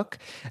fantasy book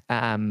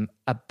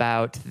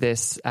about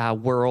this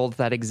world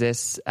that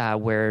exists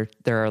where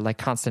there are like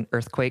constant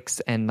earthquakes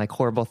and like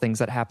horrible things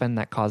that happen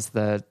that cause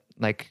the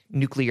like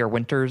nuclear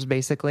winters,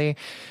 basically.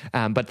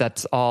 But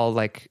that's all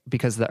like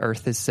because the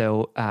earth is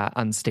so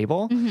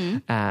unstable.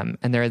 And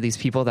there are these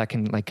people that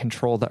can like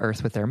control the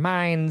earth with their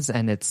minds,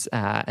 and it's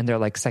and they're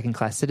like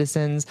second-class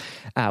citizens.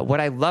 What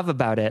I love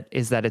about it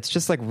is that it's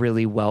just like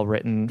really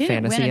well-written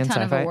fantasy and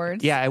ton of sci-fi.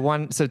 awards. Yeah, I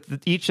won. So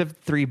each of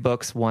 3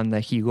 books won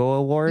the Hugo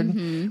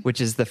Award, which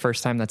is the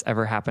first time that's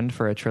ever happened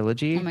for a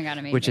trilogy. Oh my God,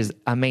 amazing. Which is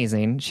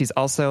amazing. She's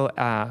also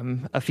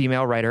a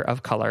female writer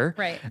of color.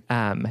 Right.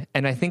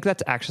 And I think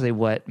that's actually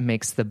what makes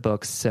the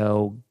book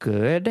so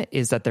good,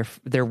 is that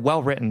they're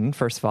well written,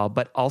 first of all,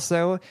 but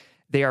also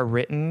they are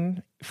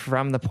written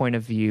from the point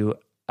of view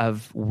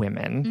of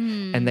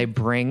women, and they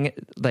bring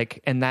like,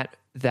 and that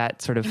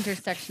sort of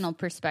Intersectional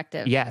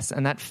perspective. yes,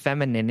 and that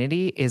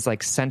femininity is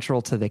like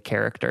central to the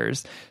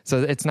characters.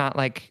 So it's not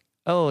like,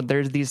 oh,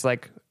 there's these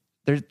like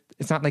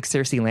it's not like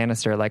Cersei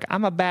Lannister, like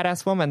I'm a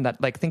badass woman that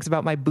like thinks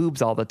about my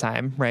boobs all the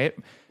time, right?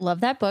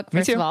 Love that book, Me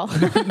first too. of all.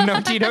 No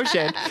tea, no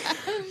shade.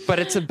 But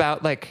it's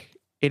about like,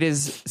 it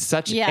is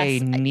such Yes. a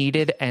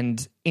needed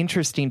and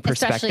interesting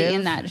perspective. Especially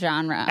in that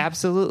genre.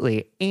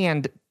 Absolutely.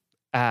 And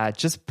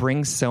just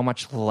brings so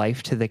much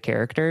life to the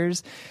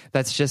characters.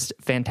 That's just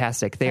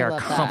fantastic. They I are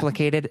love that.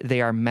 complicated.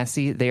 They are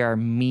messy. They are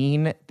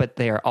mean, but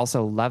they are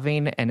also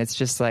loving. And it's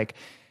just like,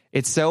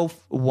 it's so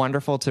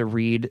wonderful to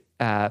read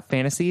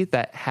fantasy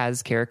that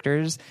has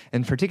characters,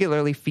 and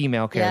particularly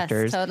female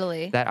characters,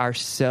 totally. that are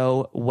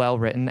so well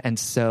written and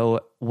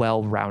so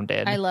well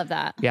rounded. I love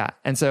that. Yeah,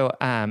 and so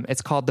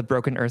it's called the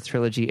Broken Earth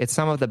Trilogy. It's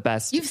some of the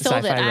best You've sold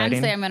sci-fi it. writing.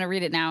 Honestly, I'm going to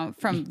read it now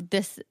from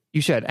this.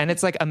 You should, and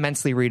it's like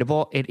immensely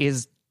readable. It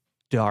is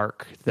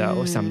dark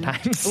though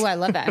sometimes. Oh, I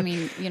love that. I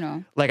mean, you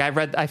know. Like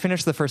I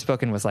finished the first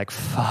book and was like,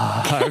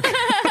 fuck.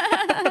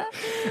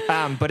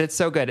 But it's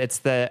so good. It's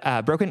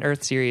the Broken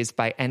Earth series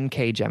by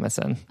N.K.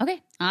 Jemisin.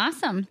 Okay,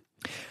 awesome.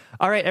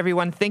 All right,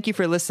 everyone. Thank you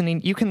for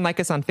listening. You can like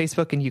us on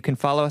Facebook, and you can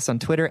follow us on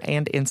Twitter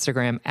and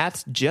Instagram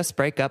at Just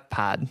Break Up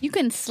Pod. You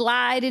can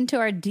slide into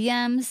our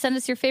DMs, send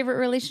us your favorite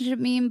relationship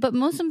meme, but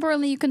most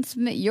importantly, you can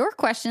submit your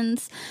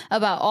questions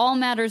about all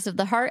matters of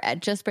the heart at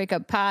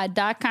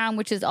justbreakuppod.com,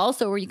 which is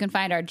also where you can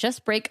find our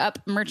Just Break Up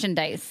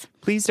merchandise.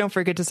 Please don't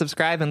forget to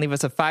subscribe and leave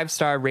us a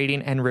 5-star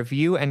rating and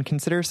review, and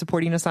consider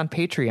supporting us on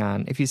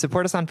Patreon. If you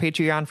support us on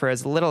Patreon for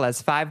as little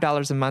as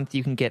 $5 a month,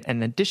 you can get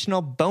an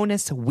additional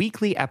bonus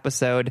weekly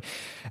episode.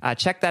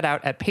 Check that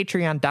out at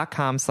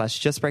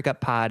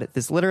patreon.com/justbreakuppod.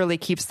 This literally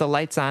keeps the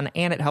lights on,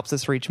 and it helps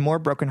us reach more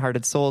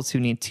brokenhearted souls who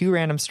need 2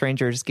 random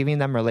strangers giving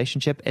them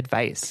relationship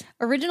advice.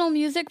 Original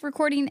music,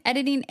 recording,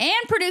 editing,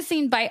 and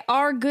producing by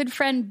our good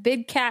friend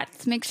Big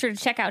Cats. Make sure to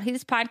check out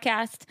his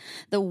podcast,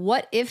 the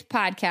What If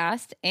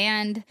Podcast.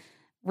 And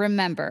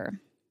remember,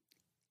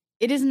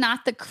 it is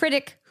not the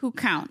critic who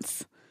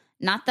counts,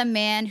 not the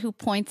man who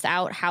points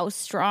out how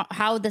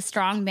the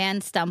strong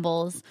man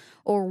stumbles,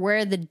 or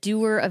where the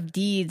doer of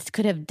deeds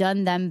could have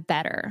done them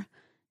better.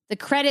 The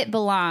credit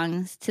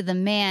belongs to the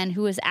man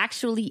who is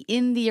actually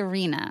in the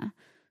arena,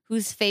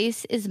 whose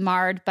face is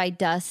marred by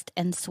dust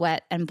and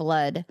sweat and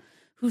blood,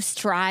 who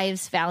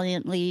strives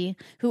valiantly,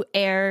 who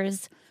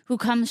errs, who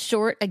comes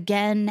short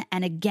again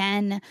and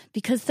again,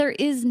 because there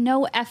is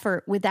no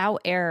effort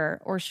without error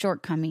or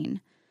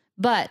shortcoming,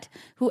 but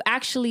who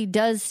actually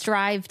does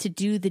strive to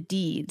do the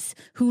deeds,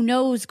 who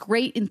knows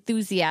great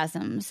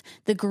enthusiasms,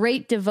 the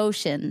great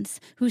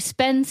devotions, who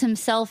spends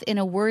himself in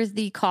a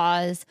worthy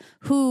cause,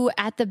 who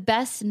at the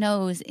best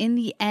knows in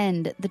the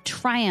end the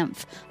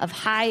triumph of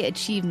high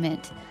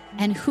achievement,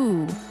 and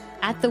who,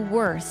 at the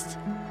worst,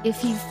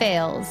 if he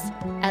fails,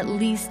 at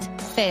least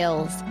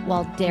fails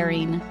while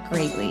daring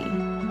greatly.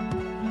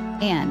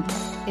 And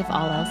if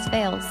all else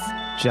fails,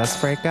 Just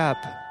break up.